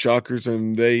Shockers,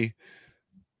 and they,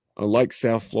 like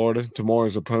South Florida,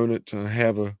 tomorrow's opponent,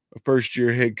 have a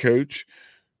first-year head coach.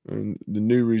 And the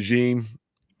new regime,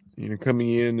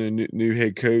 coming in, a new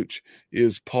head coach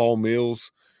is Paul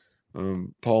Mills.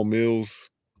 Paul Mills,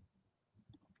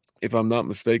 if I'm not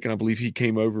mistaken, I believe he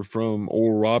came over from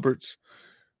Oral Roberts.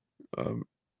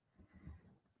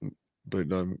 But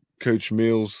Coach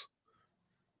Mills,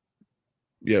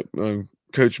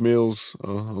 Coach Mills,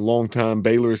 a longtime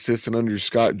Baylor assistant under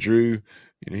Scott Drew.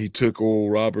 He took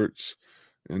Oral Roberts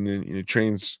and then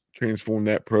transformed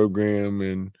that program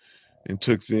and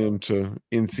took them to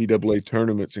NCAA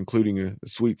tournaments, including a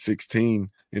Sweet 16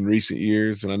 in recent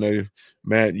years. And I know,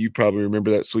 Matt, you probably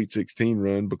remember that Sweet 16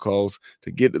 run, because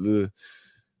to get to the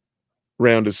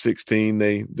round of 16,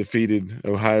 they defeated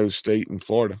Ohio State and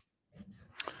Florida.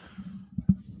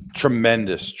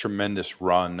 Tremendous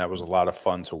run. That was a lot of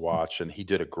fun to watch, and he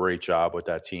did a great job with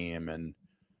that team. And,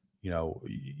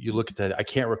 you look at that, I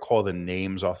can't recall the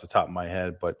names off the top of my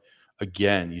head, but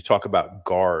again, you talk about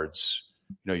guards,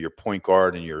 your point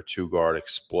guard and your 2 guard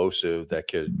explosive that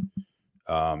could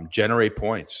generate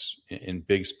points in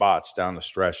big spots down the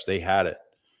stretch. They had it.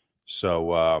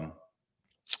 So I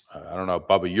don't know,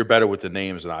 Bubba, you're better with the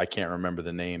names, and I can't remember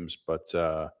the names, but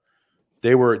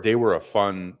they were a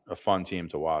fun team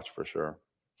to watch for sure.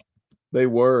 They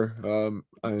were,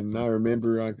 and I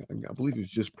remember, I believe it was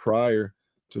just prior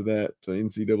to that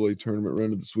NCAA tournament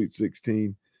run of the Sweet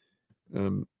 16,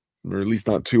 or at least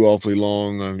not too awfully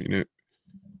long.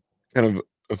 Kind of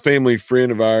a family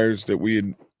friend of ours that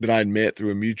I had met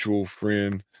through a mutual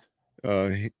friend.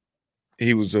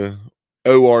 He was a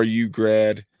ORU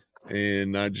grad,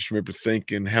 and I just remember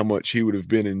thinking how much he would have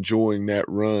been enjoying that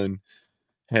run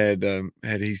had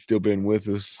he still been with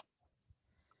us.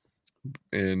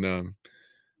 And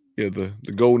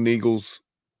the Golden Eagles,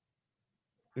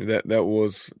 that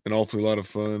was an awfully lot of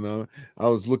fun. I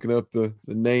was looking up the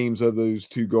names of those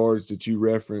 2 guards that you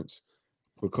referenced,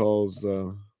 because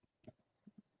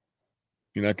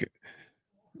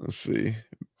let's see.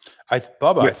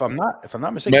 Bubba, if I'm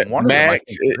not mistaken, one Max,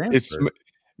 of them, it's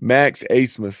Max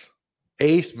Asmus.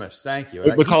 Asmus, thank you.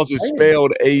 Because it's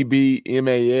spelled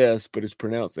Abmas, but it's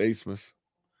pronounced Asmus.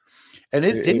 And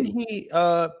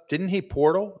didn't he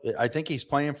portal? I think he's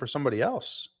playing for somebody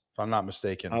else. if I'm not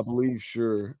mistaken. I believe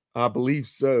so.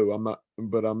 I'm not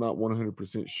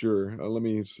 100% sure.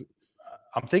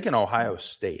 I'm thinking Ohio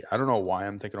State. I don't know why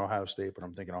I'm thinking Ohio State, but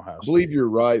I'm thinking Ohio State. I believe you're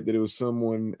right that it was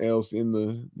someone else in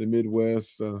the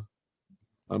Midwest.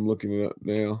 I'm looking it up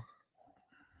now.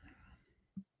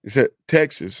 It's at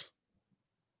Texas.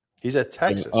 He's at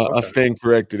Texas. I stand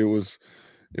corrected. It was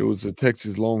the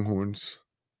Texas Longhorns.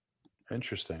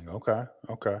 Interesting. Okay.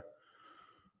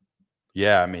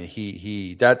 Yeah, I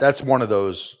mean, that's one of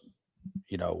those,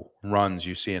 runs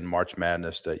you see in March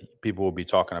Madness that people will be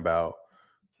talking about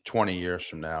 20 years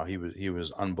from now. He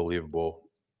was unbelievable,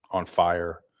 on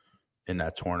fire in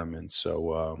that tournament.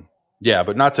 So yeah,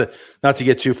 but not to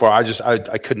get too far.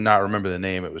 I could not remember the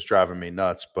name. It was driving me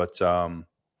nuts. But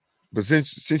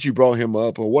since you brought him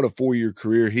up, what a 4-year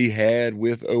career he had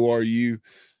with ORU.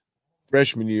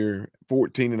 Freshman year,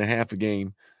 14.5 a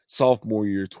game. Sophomore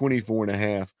year,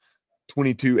 24.5,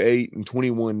 22-8, and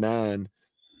 21-9.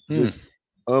 Just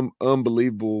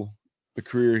unbelievable the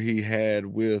career he had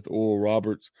with Oral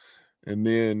Roberts. And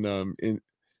then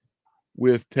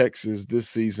with Texas this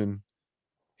season,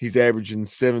 he's averaging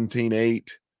 17-8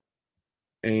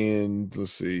 and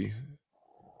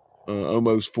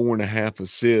almost 4.5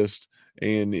 assists,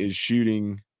 and is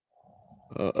shooting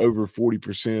over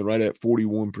 40%, right at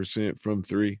 41% from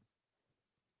three.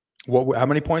 How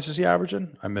many points is he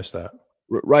averaging? I missed that.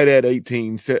 Right at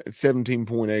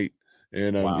 17.8.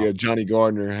 And Wow. Yeah, Johnny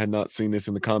Gardner had not seen this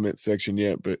in the comment section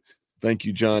yet, but thank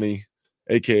you, Johnny,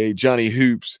 aka Johnny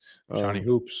Hoops.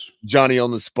 Johnny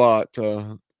on the spot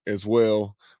as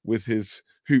well with his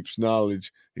hoops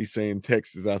knowledge. He's saying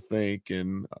Texas, I think,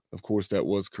 and of course that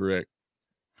was correct.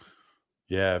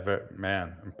 Yeah,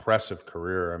 man, impressive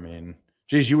career. I mean,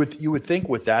 geez, you would think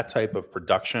with that type of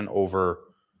production over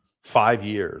 5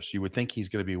 years, you would think he's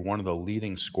going to be one of the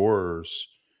leading scorers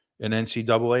in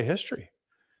NCAA history.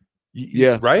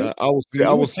 Yeah, right. I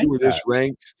will see where this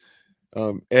ranks.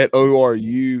 At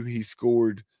ORU, he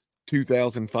scored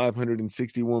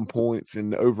 2,561 points,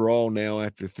 and overall now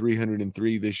after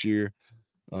 303 this year,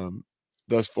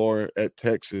 thus far at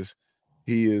Texas,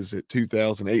 he is at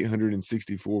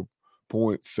 2,864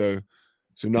 points. So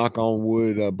knock on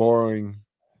wood, barring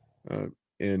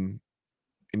an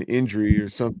injury or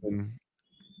something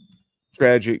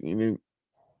tragic,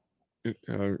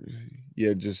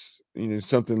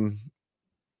 something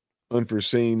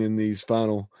unforeseen in these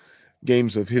final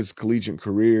games of his collegiate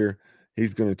career,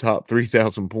 he's going to top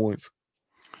 3,000 points.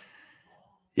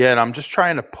 Yeah, and I'm just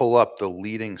trying to pull up the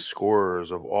leading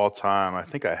scorers of all time. I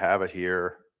think I have it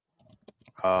here.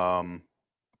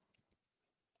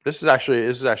 This is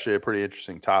actually a pretty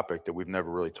interesting topic that we've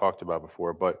never really talked about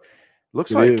before, but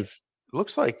looks like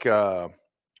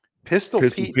Pistol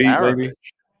Pete Maravich.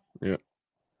 Yeah.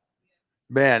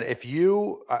 Man,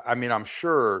 I'm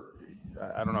sure,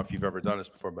 I don't know if you've ever done this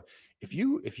before, but if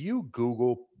you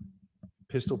Google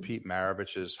Pistol Pete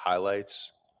Maravich's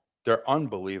highlights, they're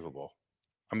unbelievable.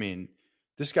 I mean,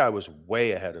 this guy was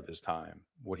way ahead of his time,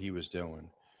 what he was doing.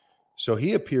 So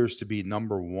he appears to be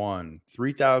number one,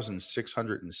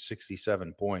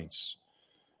 3,667 points.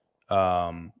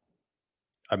 I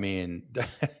mean,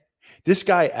 this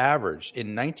guy averaged, in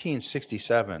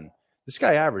 1967, this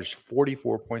guy averaged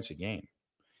 44 points a game.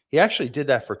 He actually did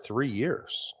that for 3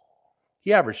 years.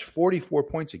 He averaged 44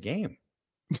 points a game.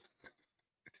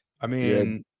 I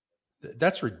mean,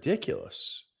 that's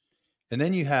ridiculous. And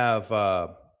then you have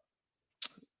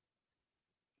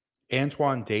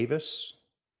Antoine Davis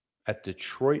at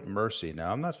Detroit Mercy.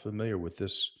 Now, I'm not familiar with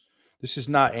this. This is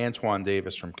not Antoine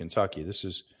Davis from Kentucky. This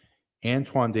is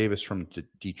Antoine Davis from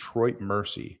Detroit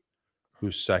Mercy,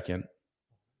 who's second.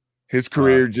 His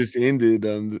career just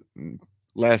ended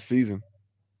last season.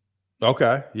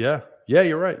 Okay. Yeah. Yeah,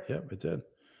 you're right. Yeah, it did.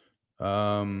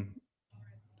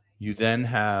 You then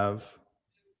have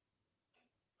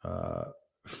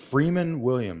Freeman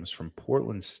Williams from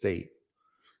Portland State.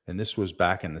 And this was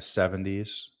back in the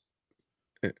 70s.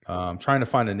 I'm trying to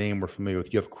find a name we're familiar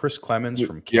with. You have Chris Clemens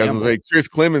from Campbell. Yeah, Chris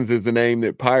Clemens is the name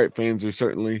that Pirate fans are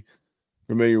certainly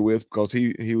familiar with because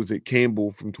he was at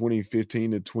Campbell from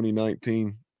 2015 to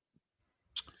 2019.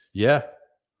 Yeah.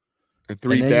 At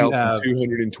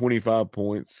 3,225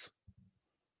 points.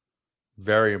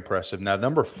 Very impressive. Now,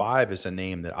 number 5 is a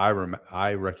name that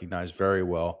I recognize very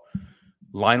well.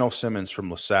 Lionel Simmons from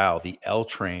LaSalle, the L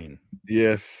Train.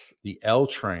 Yes. The L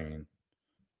Train.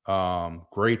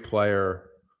 Great player.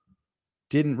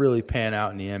 Didn't really pan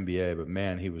out in the NBA, but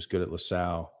man, he was good at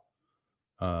LaSalle.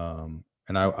 And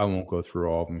I won't go through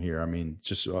all of them here. I mean,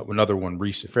 just another one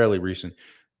fairly recent.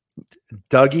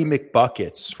 Dougie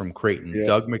McBuckets from Creighton. Yeah.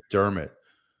 Doug McDermott.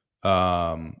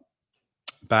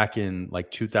 back in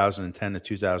like 2010 to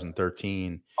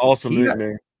 2013. Awesome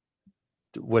nickname.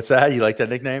 What's that? You like that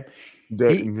nickname?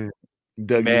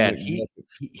 Man,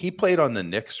 he played on the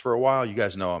Knicks for a while. You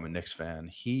guys know I'm a Knicks fan.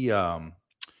 He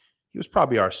was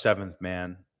probably our seventh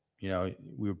man. You know,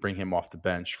 we would bring him off the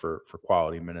bench for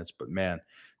quality minutes. But, man,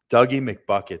 Dougie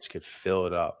McBuckets could fill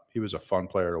it up. He was a fun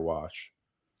player to watch.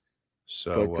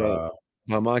 So,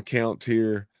 by my count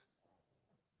here,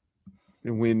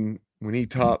 when he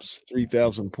tops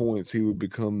 3,000 points, he would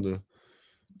become the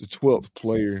 12th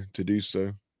player to do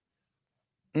so.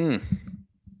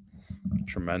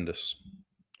 Tremendous.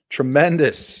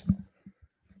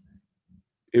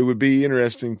 It would be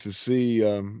interesting to see.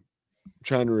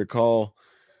 Trying to recall,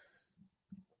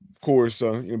 of course,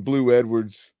 Blue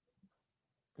Edwards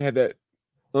had that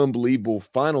unbelievable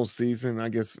final season. I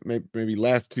guess maybe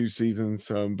last two seasons,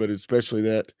 but especially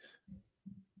that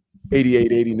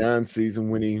 88-89 season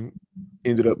when he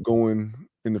ended up going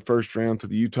in the first round to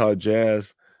the Utah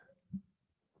Jazz.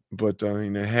 But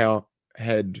how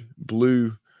had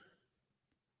Blue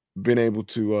been able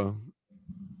to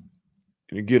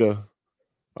get a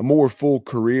more full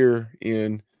career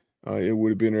in? It would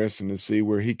have been interesting to see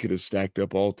where he could have stacked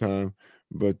up all time.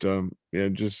 But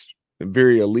just a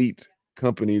very elite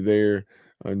company there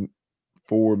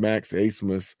for Max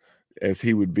Abmas, as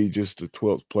he would be just the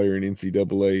 12th player in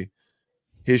NCAA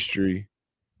history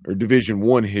or Division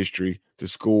I history to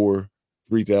score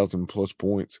 3,000 plus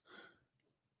points.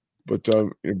 But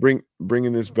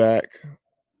bringing this back,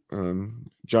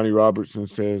 Johnny Robertson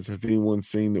says, "Has anyone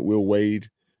seen that Will Wade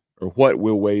or what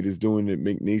Will Wade is doing at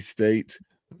McNeese State?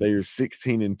 They are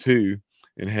 16-2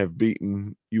 and have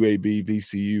beaten UAB,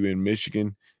 VCU, and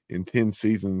Michigan in 10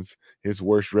 seasons. His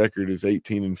worst record is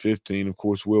 18-15. Of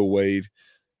course, Will Wade,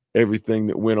 everything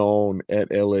that went on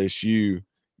at LSU,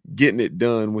 getting it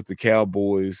done with the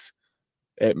Cowboys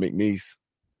at McNeese.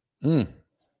 That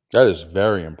is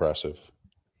very impressive.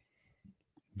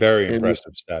 Very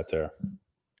impressive stat there.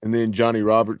 And then Johnny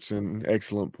Robertson,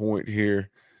 excellent point here.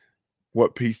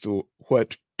 What Pistol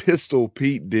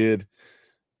Pete did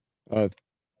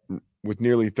with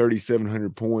nearly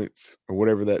 3,700 points or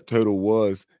whatever that total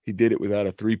was, he did it without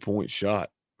a 3-point shot.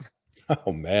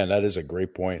 Oh man, that is a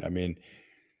great point. I mean,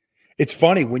 it's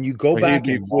funny when you go back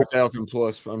and 4,000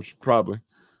 plus. I'm probably.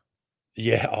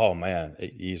 Yeah. Oh man,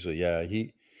 easily. Yeah.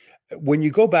 When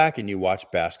you go back and you watch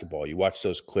basketball, you watch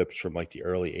those clips from like the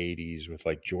early 80s with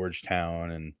like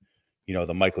Georgetown and,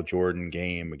 the Michael Jordan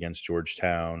game against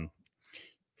Georgetown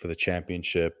for the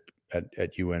championship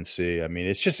at UNC. I mean,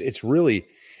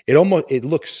 it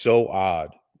looks so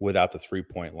odd without the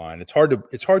 3-point line. It's hard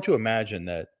to imagine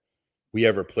that we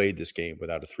ever played this game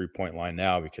without a 3-point line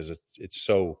now, because it's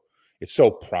so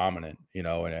prominent, in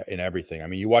everything. I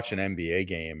mean, you watch an NBA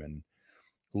game and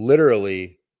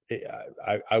literally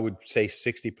I would say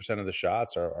 60% of the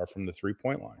shots are from the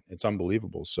 3-point line. It's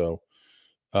unbelievable. So,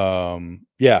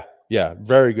 yeah,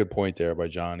 very good point there by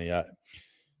Johnny. I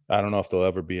don't know if there'll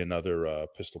ever be another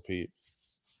Pistol Pete.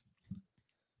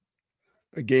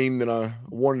 A game that I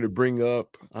wanted to bring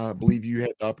up, I believe you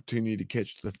had the opportunity to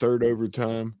catch the third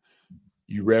overtime.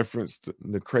 You referenced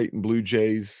the Creighton Blue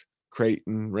Jays.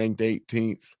 Creighton ranked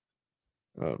 18th.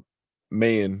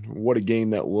 Man, what a game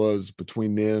that was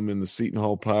between them and the Seton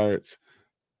Hall Pirates.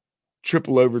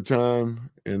 Triple overtime,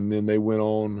 and then they went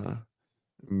on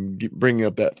bringing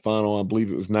up that final. I believe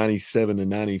it was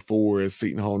 97-94 as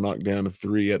Seton Hall knocked down a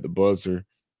 3 at the buzzer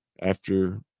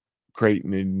after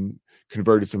Creighton had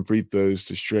converted some free throws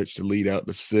to stretch the lead out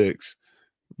to 6.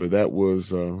 But that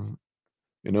was an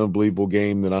unbelievable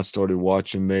game that I started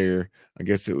watching there. I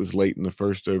guess it was late in the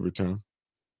first overtime.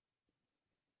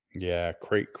 Yeah,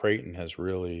 Creighton has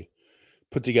really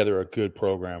put together a good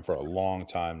program for a long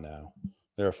time now.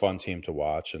 They're a fun team to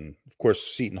watch. And, of course,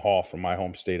 Seton Hall from my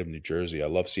home state of New Jersey. I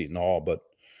love Seton Hall, but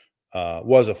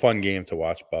was a fun game to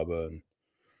watch, Bubba. And,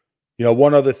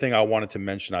 one other thing I wanted to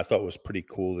mention I thought was pretty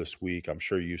cool this week. I'm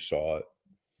sure you saw it.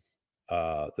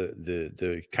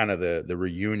 The kind of the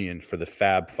reunion for the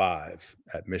Fab Five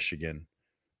at Michigan,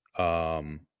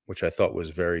 which I thought was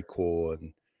very cool.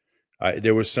 And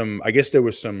there was some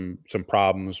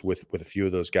problems with a few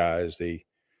of those guys. There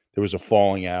was a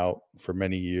falling out for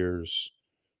many years.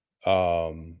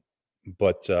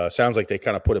 But sounds like they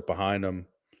kind of put it behind them,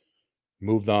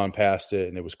 moved on past it,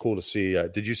 and it was cool to see.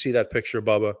 Did you see that picture,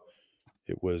 Bubba?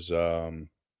 It was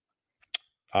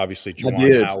obviously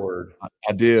Juwan Howard.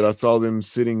 I did. I saw them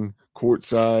sitting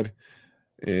courtside,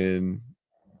 and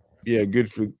yeah,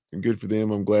 good for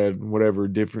them. I'm glad whatever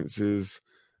differences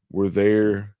were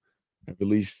there have at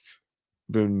least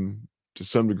been to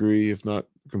some degree, if not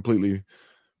completely,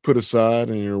 put aside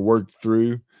and are worked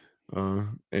through.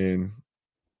 and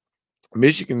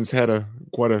Michigan's had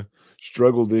quite a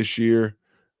struggle this year.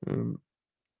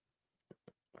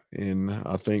 And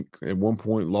I think at one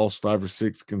point lost 5 or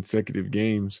 6 consecutive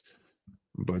games.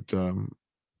 But,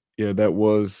 yeah, that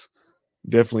was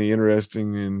definitely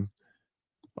interesting. And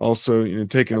also,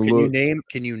 taking a look.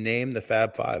 Can you name the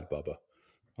Fab Five, Bubba?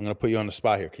 I'm going to put you on the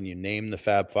spot here. Can you name the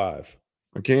Fab Five?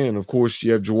 I can. Of course,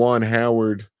 you have Juwan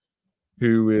Howard,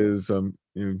 who is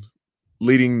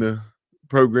leading the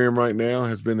program right now,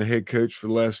 has been the head coach for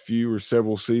the last few or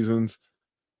several seasons.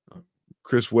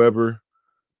 Chris Webber.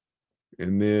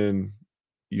 And then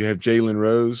you have Jalen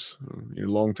Rose, your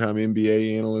longtime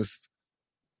NBA analyst.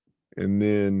 And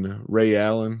then Ray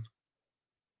Allen.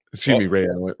 Ray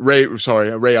Allen.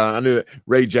 Ray Allen. I knew that.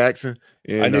 Ray Jackson.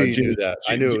 And I knew you knew that.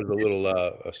 I knew it was a little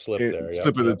a slip there.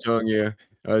 Slip of the tongue, yeah.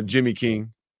 Jimmy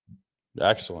King.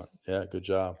 Excellent. Yeah, good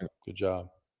job. Good job.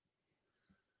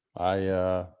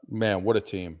 Man, what a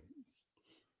team.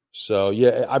 So,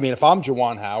 yeah, I mean, if I'm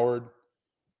Juwan Howard,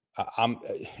 I'm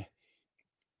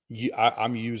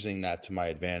using that to my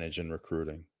advantage in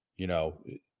recruiting.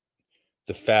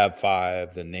 The Fab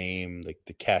Five, the name,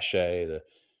 the cachet,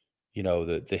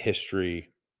 the history.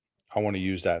 I want to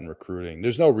use that in recruiting.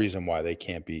 There's no reason why they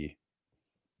can't be,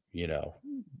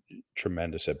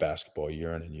 tremendous at basketball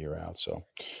year in and year out. So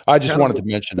I just wanted to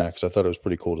mention that because I thought it was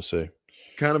pretty cool to see.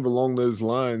 Kind of along those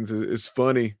lines, it's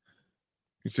funny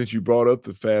since you brought up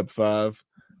the Fab Five.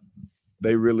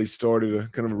 They really started a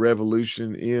kind of a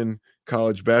revolution in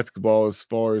college basketball as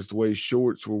far as the way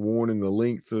shorts were worn and the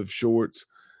length of shorts.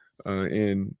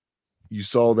 And you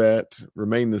saw that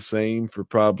remain the same for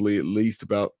probably at least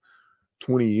about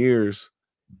 20 years.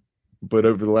 But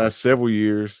over the last several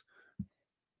years,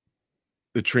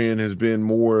 the trend has been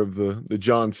more of the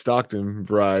John Stockton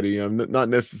variety. I'm not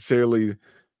necessarily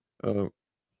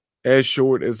as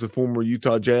short as the former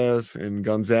Utah Jazz and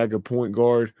Gonzaga point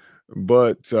guard,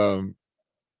 but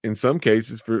in some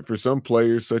cases, for some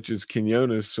players, such as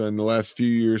Quinones in the last few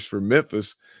years for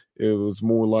Memphis, it was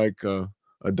more like a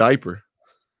diaper.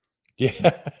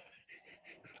 Yeah.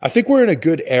 I think we're in a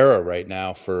good era right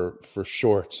now for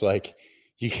shorts. Like,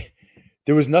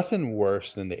 there was nothing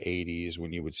worse than the 80s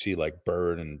when you would see like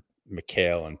Bird and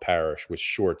McHale and Parrish with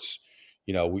shorts.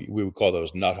 We would call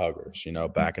those nut huggers,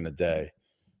 back in the day.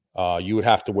 You would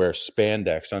have to wear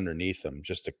spandex underneath them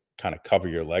just to kind of cover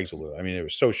your legs a little. I mean, it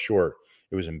was so short.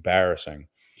 It was embarrassing.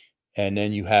 And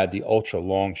then you had the ultra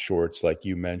long shorts, like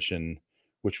you mentioned,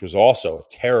 which was also a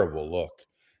terrible look,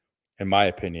 in my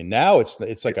opinion. Now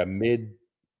it's like a mid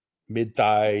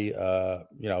thigh.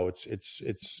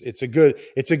 It's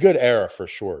a good era for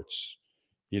shorts.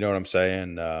 You know what I'm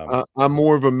saying? I'm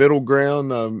more of a middle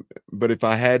ground, but if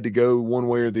I had to go one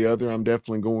way or the other, I'm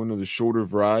definitely going to the shorter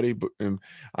variety. But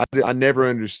I never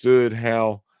understood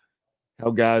how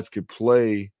guys could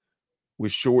play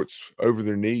with shorts over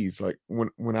their knees. Like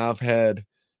when I've had,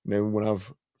 when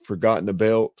I've forgotten a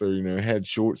belt or, had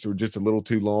shorts that were just a little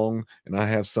too long and I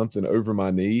have something over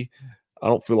my knee, I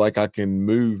don't feel like I can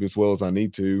move as well as I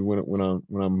need to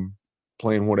when I'm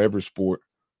playing whatever sport.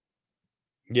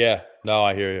 Yeah, no,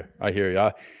 I hear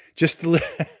you.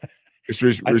 It's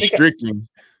restricting.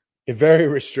 Very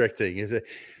restricting. Is it?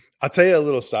 I'll tell you a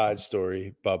little side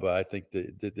story, Bubba. I think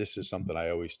that this is something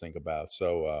I always think about.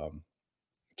 So,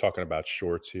 talking about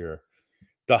shorts here,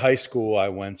 the high school I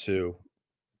went to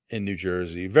in New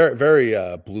Jersey, very,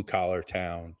 very blue collar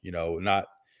town.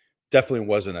 Definitely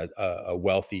wasn't a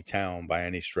wealthy town by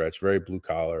any stretch. Very blue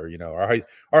collar.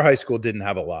 Our high school didn't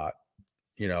have a lot.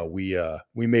 We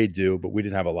made do, but we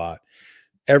didn't have a lot.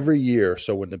 Every year,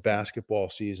 so when the basketball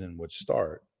season would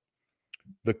start,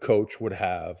 the coach would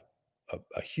have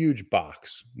a huge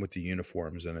box with the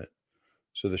uniforms in it.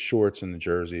 So the shorts and the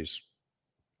jerseys.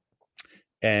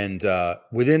 And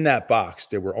within that box,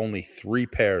 there were only 3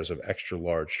 pairs of extra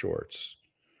large shorts.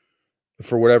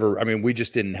 For whatever, we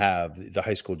just didn't have, the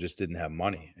high school just didn't have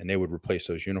money, and they would replace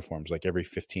those uniforms like every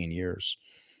 15 years.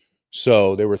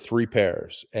 So there were 3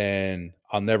 pairs, and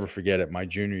I'll never forget it. My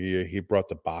junior year, he brought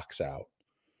the box out,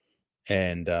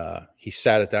 and he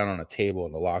sat it down on a table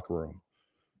in the locker room.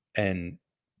 And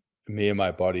me and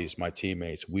my buddies, my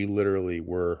teammates, we literally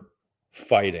were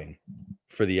fighting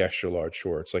for the extra large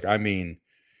shorts.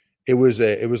 It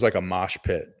was like a mosh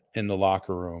pit in the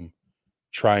locker room,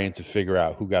 trying to figure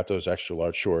out who got those extra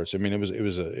large shorts.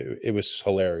 It was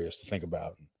hilarious to think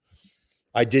about.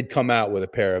 I did come out with a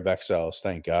pair of XLs,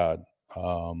 thank God.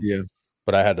 Yeah,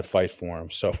 but I had to fight for them.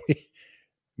 So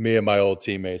me and my old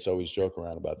teammates always joke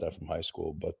around about that from high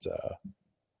school.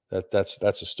 But that's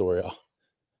a story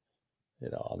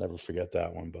I'll never forget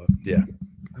that one. But yeah,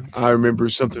 I remember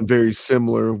something very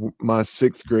similar. My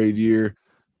 6th grade year,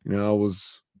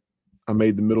 I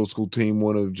made the middle school team,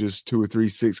 one of just 2 or 3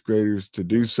 6th graders to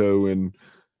do so, and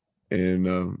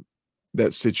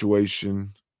that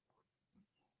situation,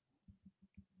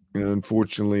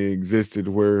 unfortunately existed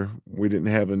where we didn't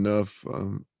have enough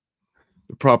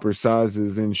the proper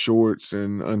sizes in shorts,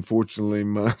 and unfortunately,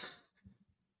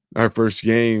 our first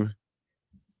game,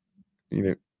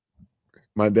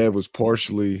 my dad was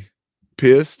partially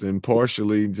pissed and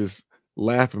partially just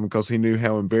laughing because he knew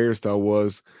how embarrassed I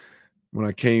was when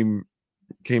I came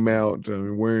out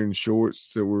wearing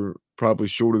shorts that were probably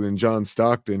shorter than John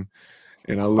Stockton,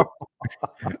 and I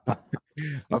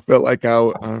felt like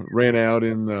I ran out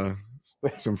in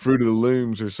some Fruit of the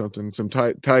Looms or something, some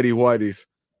tidy whities.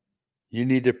 You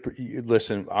need to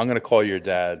listen. I'm going to call your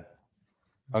dad.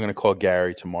 I'm going to call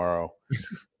Gary tomorrow.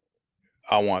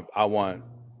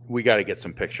 We got to get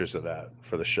some pictures of that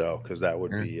for the show, because that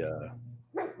would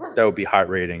be hot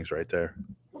ratings right there.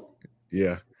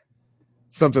 Yeah,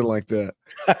 something like that.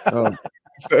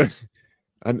 So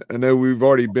I know we've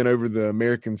already been over the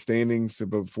American standings,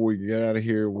 but before we get out of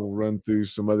here, we'll run through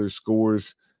some other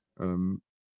scores.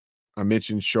 I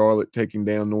mentioned Charlotte taking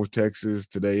down North Texas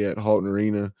today at Halton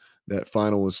Arena. That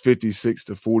final was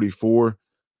 56-44.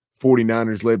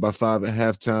 49ers led by 5 at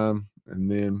halftime, and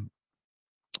then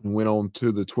went on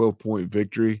to the 12-point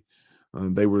victory.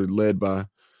 They were led by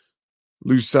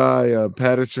Lucai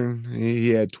Patterson.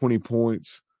 He had 20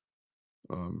 points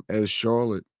as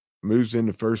Charlotte moves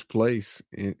into first place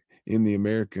in the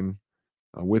American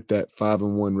with that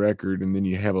 5-1 record. And then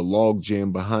you have a log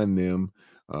jam behind them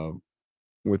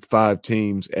with 5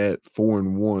 teams at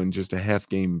 4-1, just a half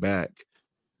game back.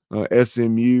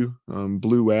 SMU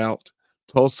blew out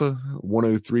Tulsa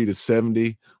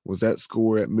 103-70 was that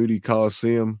score at Moody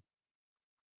Coliseum.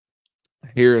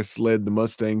 Harris led the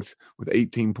Mustangs with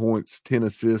 18 points, 10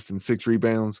 assists, and 6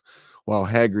 rebounds, while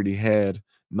Haggerty had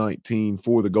 19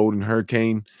 for the Golden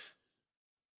Hurricane.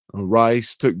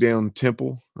 Rice took down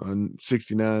Temple on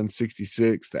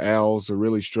 69-66. The Owls are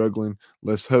really struggling.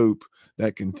 Let's hope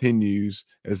that continues,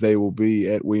 as they will be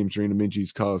at Williams Arena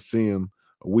Minges Coliseum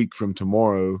a week from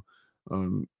tomorrow,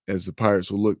 as the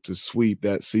Pirates will look to sweep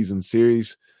that season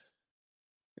series.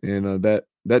 And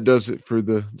that does it for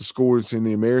the scores in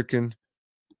the American.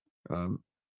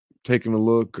 Taking a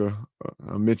look,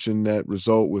 I mentioned that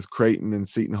result with Creighton and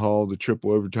Seton Hall, the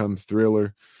triple overtime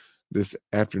thriller this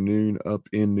afternoon up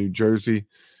in New Jersey.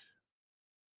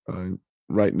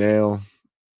 Right now,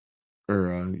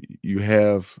 you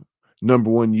have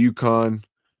number 1 UConn.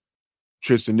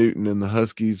 Tristan Newton and the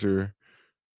Huskies are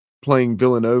playing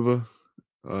Villanova.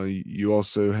 You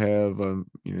also have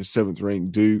 7th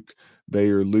ranked Duke. They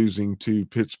are losing to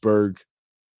Pittsburgh.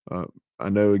 I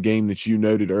know a game that you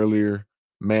noted earlier,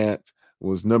 Matt,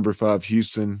 was number 5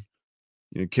 Houston.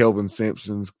 Kelvin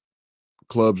Sampson's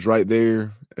club's right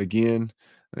there again.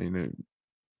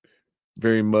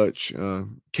 Very much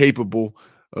capable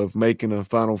of making a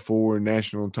Final Four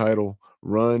national title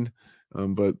run.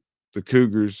 But the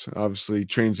Cougars obviously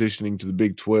transitioning to the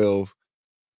Big 12.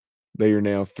 They are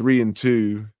now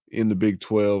 3-2 in the Big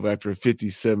 12 after a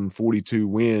 57-42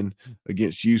 win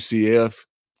against UCF.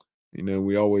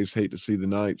 We always hate to see the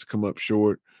Knights come up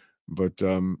short, but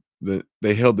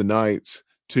they held the Knights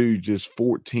to just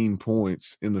 14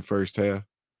 points in the first half.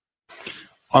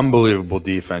 Unbelievable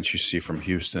defense you see from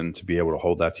Houston to be able to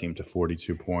hold that team to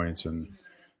 42 points, and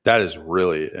that is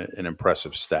really an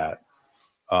impressive stat.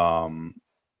 And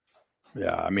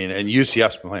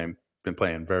UCF's been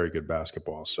playing very good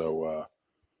basketball, so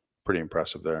pretty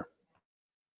impressive there.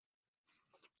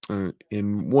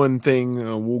 And one thing,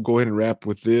 we'll go ahead and wrap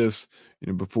with this,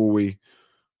 before we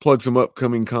plug some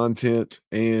upcoming content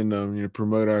and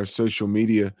promote our social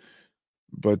media.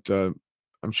 But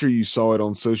I'm sure you saw it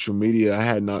on social media. I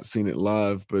had not seen it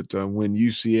live, but when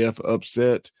UCF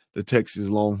upset the Texas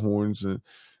Longhorns, and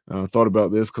I thought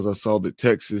about this because I saw that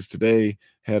Texas today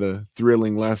had a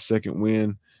thrilling last-second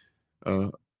win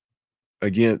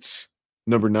against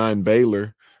number 9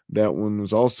 Baylor. That one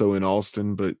was also in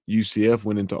Austin, but UCF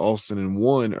went into Austin and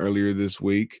won earlier this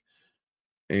week.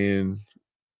 And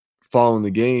following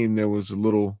the game, there was a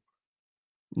little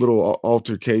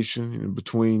altercation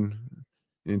between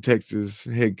Texas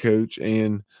head coach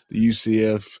and the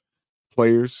UCF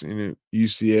players.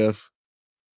 UCF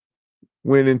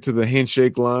went into the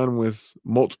handshake line with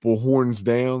multiple horns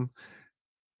down,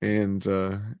 and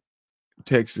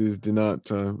Texas did not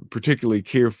particularly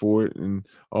care for it. And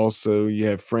also you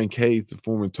have Frank Haith, the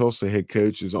former Tulsa head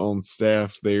coach, is on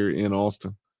staff there in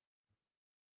Austin.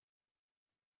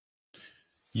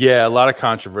 Yeah, a lot of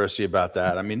controversy about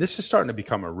that. I mean, this is starting to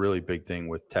become a really big thing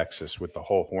with Texas, with the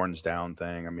whole horns down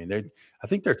thing. I mean, I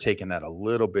think they're taking that a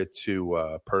little bit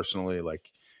too personally, like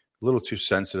a little too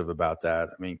sensitive about that.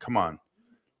 I mean, come on.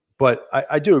 But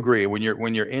I do agree when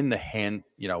you're in the hand,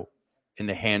 in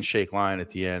the handshake line at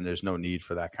the end, there's no need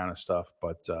for that kind of stuff.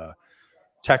 But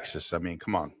Texas, I mean,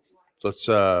 come on, let's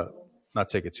not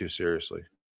take it too seriously.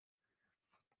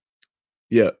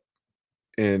 Yeah,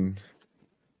 and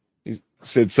he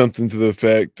said something to the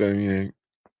effect, it's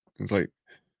like,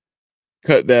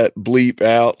 cut that bleep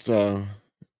out.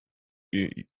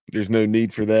 There's no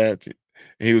need for that.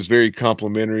 He was very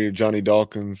complimentary of Johnny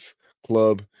Dawkins'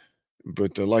 club,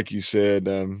 but like you said,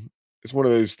 it's one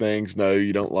of those things. No,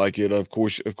 you don't like it. Of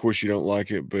course you don't like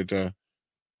it, but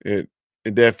it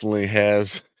definitely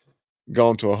has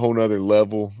gone to a whole nother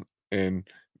level. And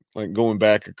like going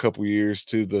back a couple years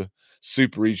to the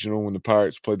Super Regional when the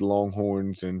Pirates played the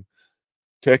Longhorns, and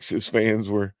Texas fans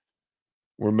were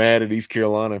mad at East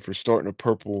Carolina for starting a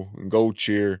purple and gold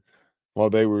cheer while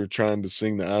they were trying to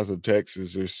sing the Eyes of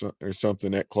Texas or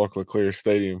something at Clark LeClaire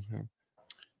Stadium.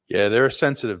 Yeah, they're a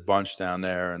sensitive bunch down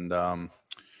there. And,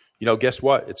 guess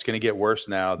what? It's going to get worse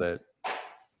now that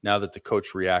the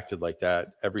coach reacted like that.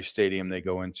 Every stadium they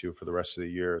go into for the rest of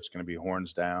the year, it's going to be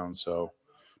horns down. So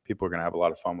people are going to have a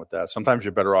lot of fun with that. Sometimes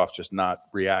you're better off just not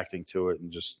reacting to it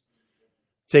and just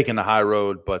taking the high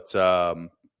road. But,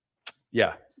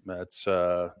 yeah, that's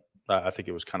I think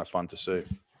it was kind of fun to see.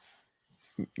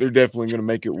 They're definitely going to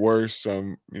make it worse,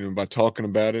 by talking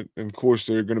about it. And of course,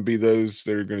 there are going to be those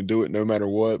that are going to do it no matter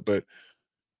what. But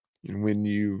when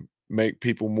you make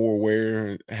people more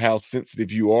aware of how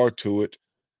sensitive you are to it,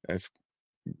 that's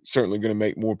certainly going to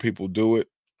make more people do it.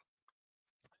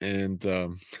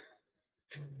 And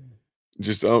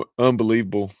just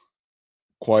unbelievable,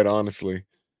 quite honestly.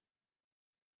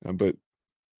 But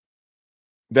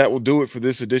that will do it for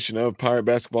this edition of Pirate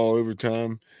Basketball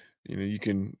Overtime. You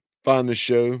can find the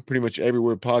show pretty much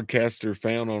everywhere podcasts are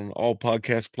found, on all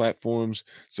podcast platforms.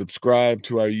 Subscribe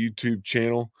to our YouTube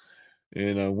channel.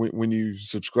 And when you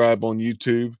subscribe on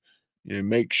YouTube,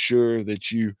 make sure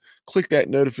that you click that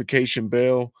notification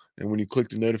bell. And when you click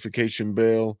the notification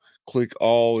bell, click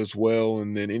all as well.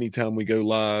 And then anytime we go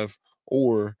live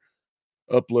or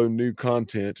upload new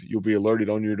content, you'll be alerted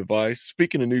on your device.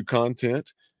 Speaking of new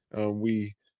content, I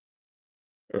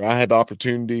had the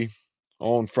opportunity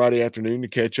on Friday afternoon to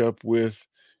catch up with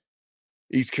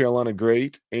East Carolina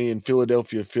great and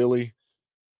Philadelphia Philly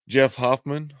Jeff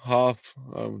Hoffman. Hoff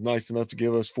was nice enough to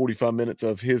give us 45 minutes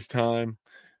of his time.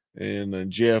 And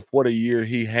Jeff, what a year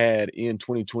he had in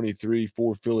 2023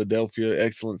 for Philadelphia.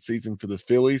 Excellent season for the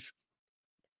Phillies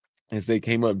as they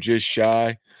came up just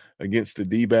shy against the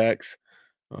D-backs,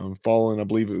 falling, I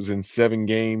believe it was in 7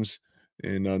 games,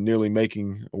 and nearly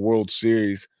making a World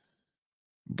Series.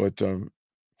 But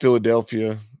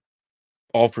Philadelphia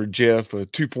offered Jeff a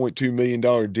 $2.2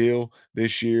 million deal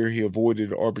this year. He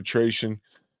avoided arbitration,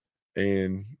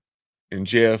 and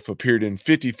Jeff appeared in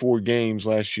 54 games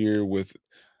last year with,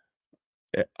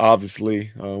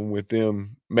 obviously, with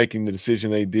them making the decision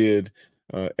they did,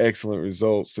 excellent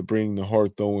results to bring the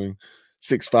hard-throwing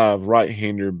 6'5"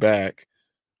 right-hander back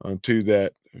to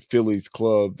that Phillies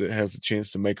club that has a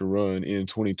chance to make a run in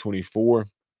 2024.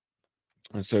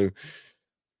 And so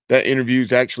that interview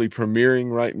is actually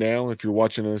premiering right now if you're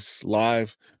watching us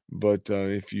live. But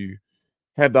if you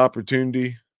have the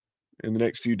opportunity in the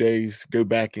next few days, go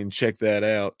back and check that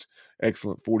out.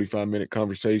 Excellent 45-minute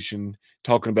conversation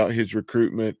talking about his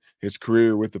recruitment, his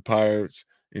career with the Pirates,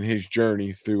 and his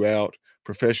journey throughout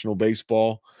professional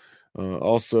baseball.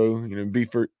 Also,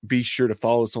 be sure to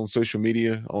follow us on social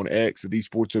media, on X at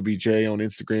eSportsOBJ, on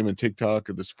Instagram and TikTok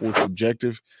at The Sports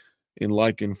Objective, and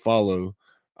like and follow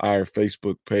our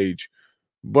Facebook page.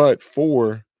 But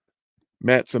for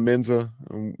Matt Semenza,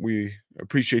 we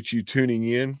appreciate you tuning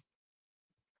in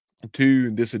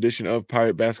to this edition of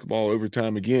Pirate Basketball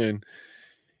Overtime. Again,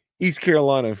 East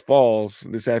Carolina falls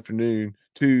this afternoon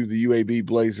to the UAB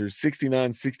Blazers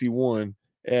 69-61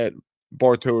 at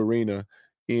Bartow Arena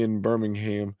in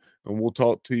Birmingham. And we'll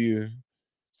talk to you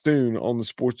soon on the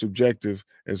Sports Objective,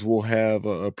 as we'll have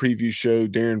a preview show.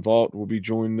 Darren Vaught will be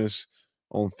joining us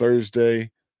on Thursday,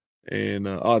 and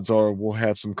odds are we'll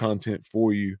have some content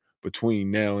for you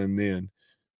between now and then.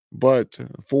 But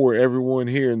for everyone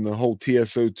here in the whole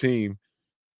TSO team,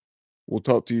 we'll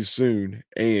talk to you soon,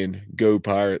 and go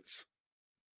Pirates.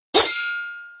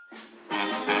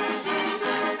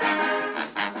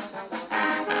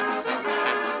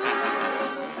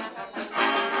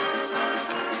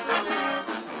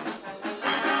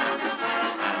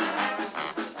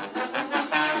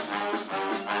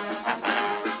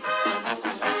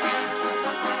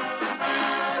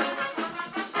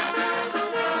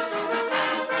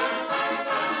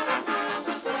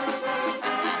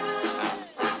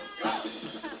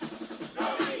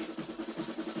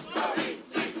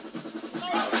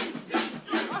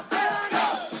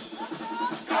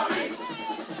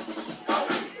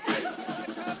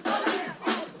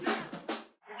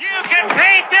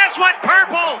 Guess what,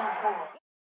 Purple?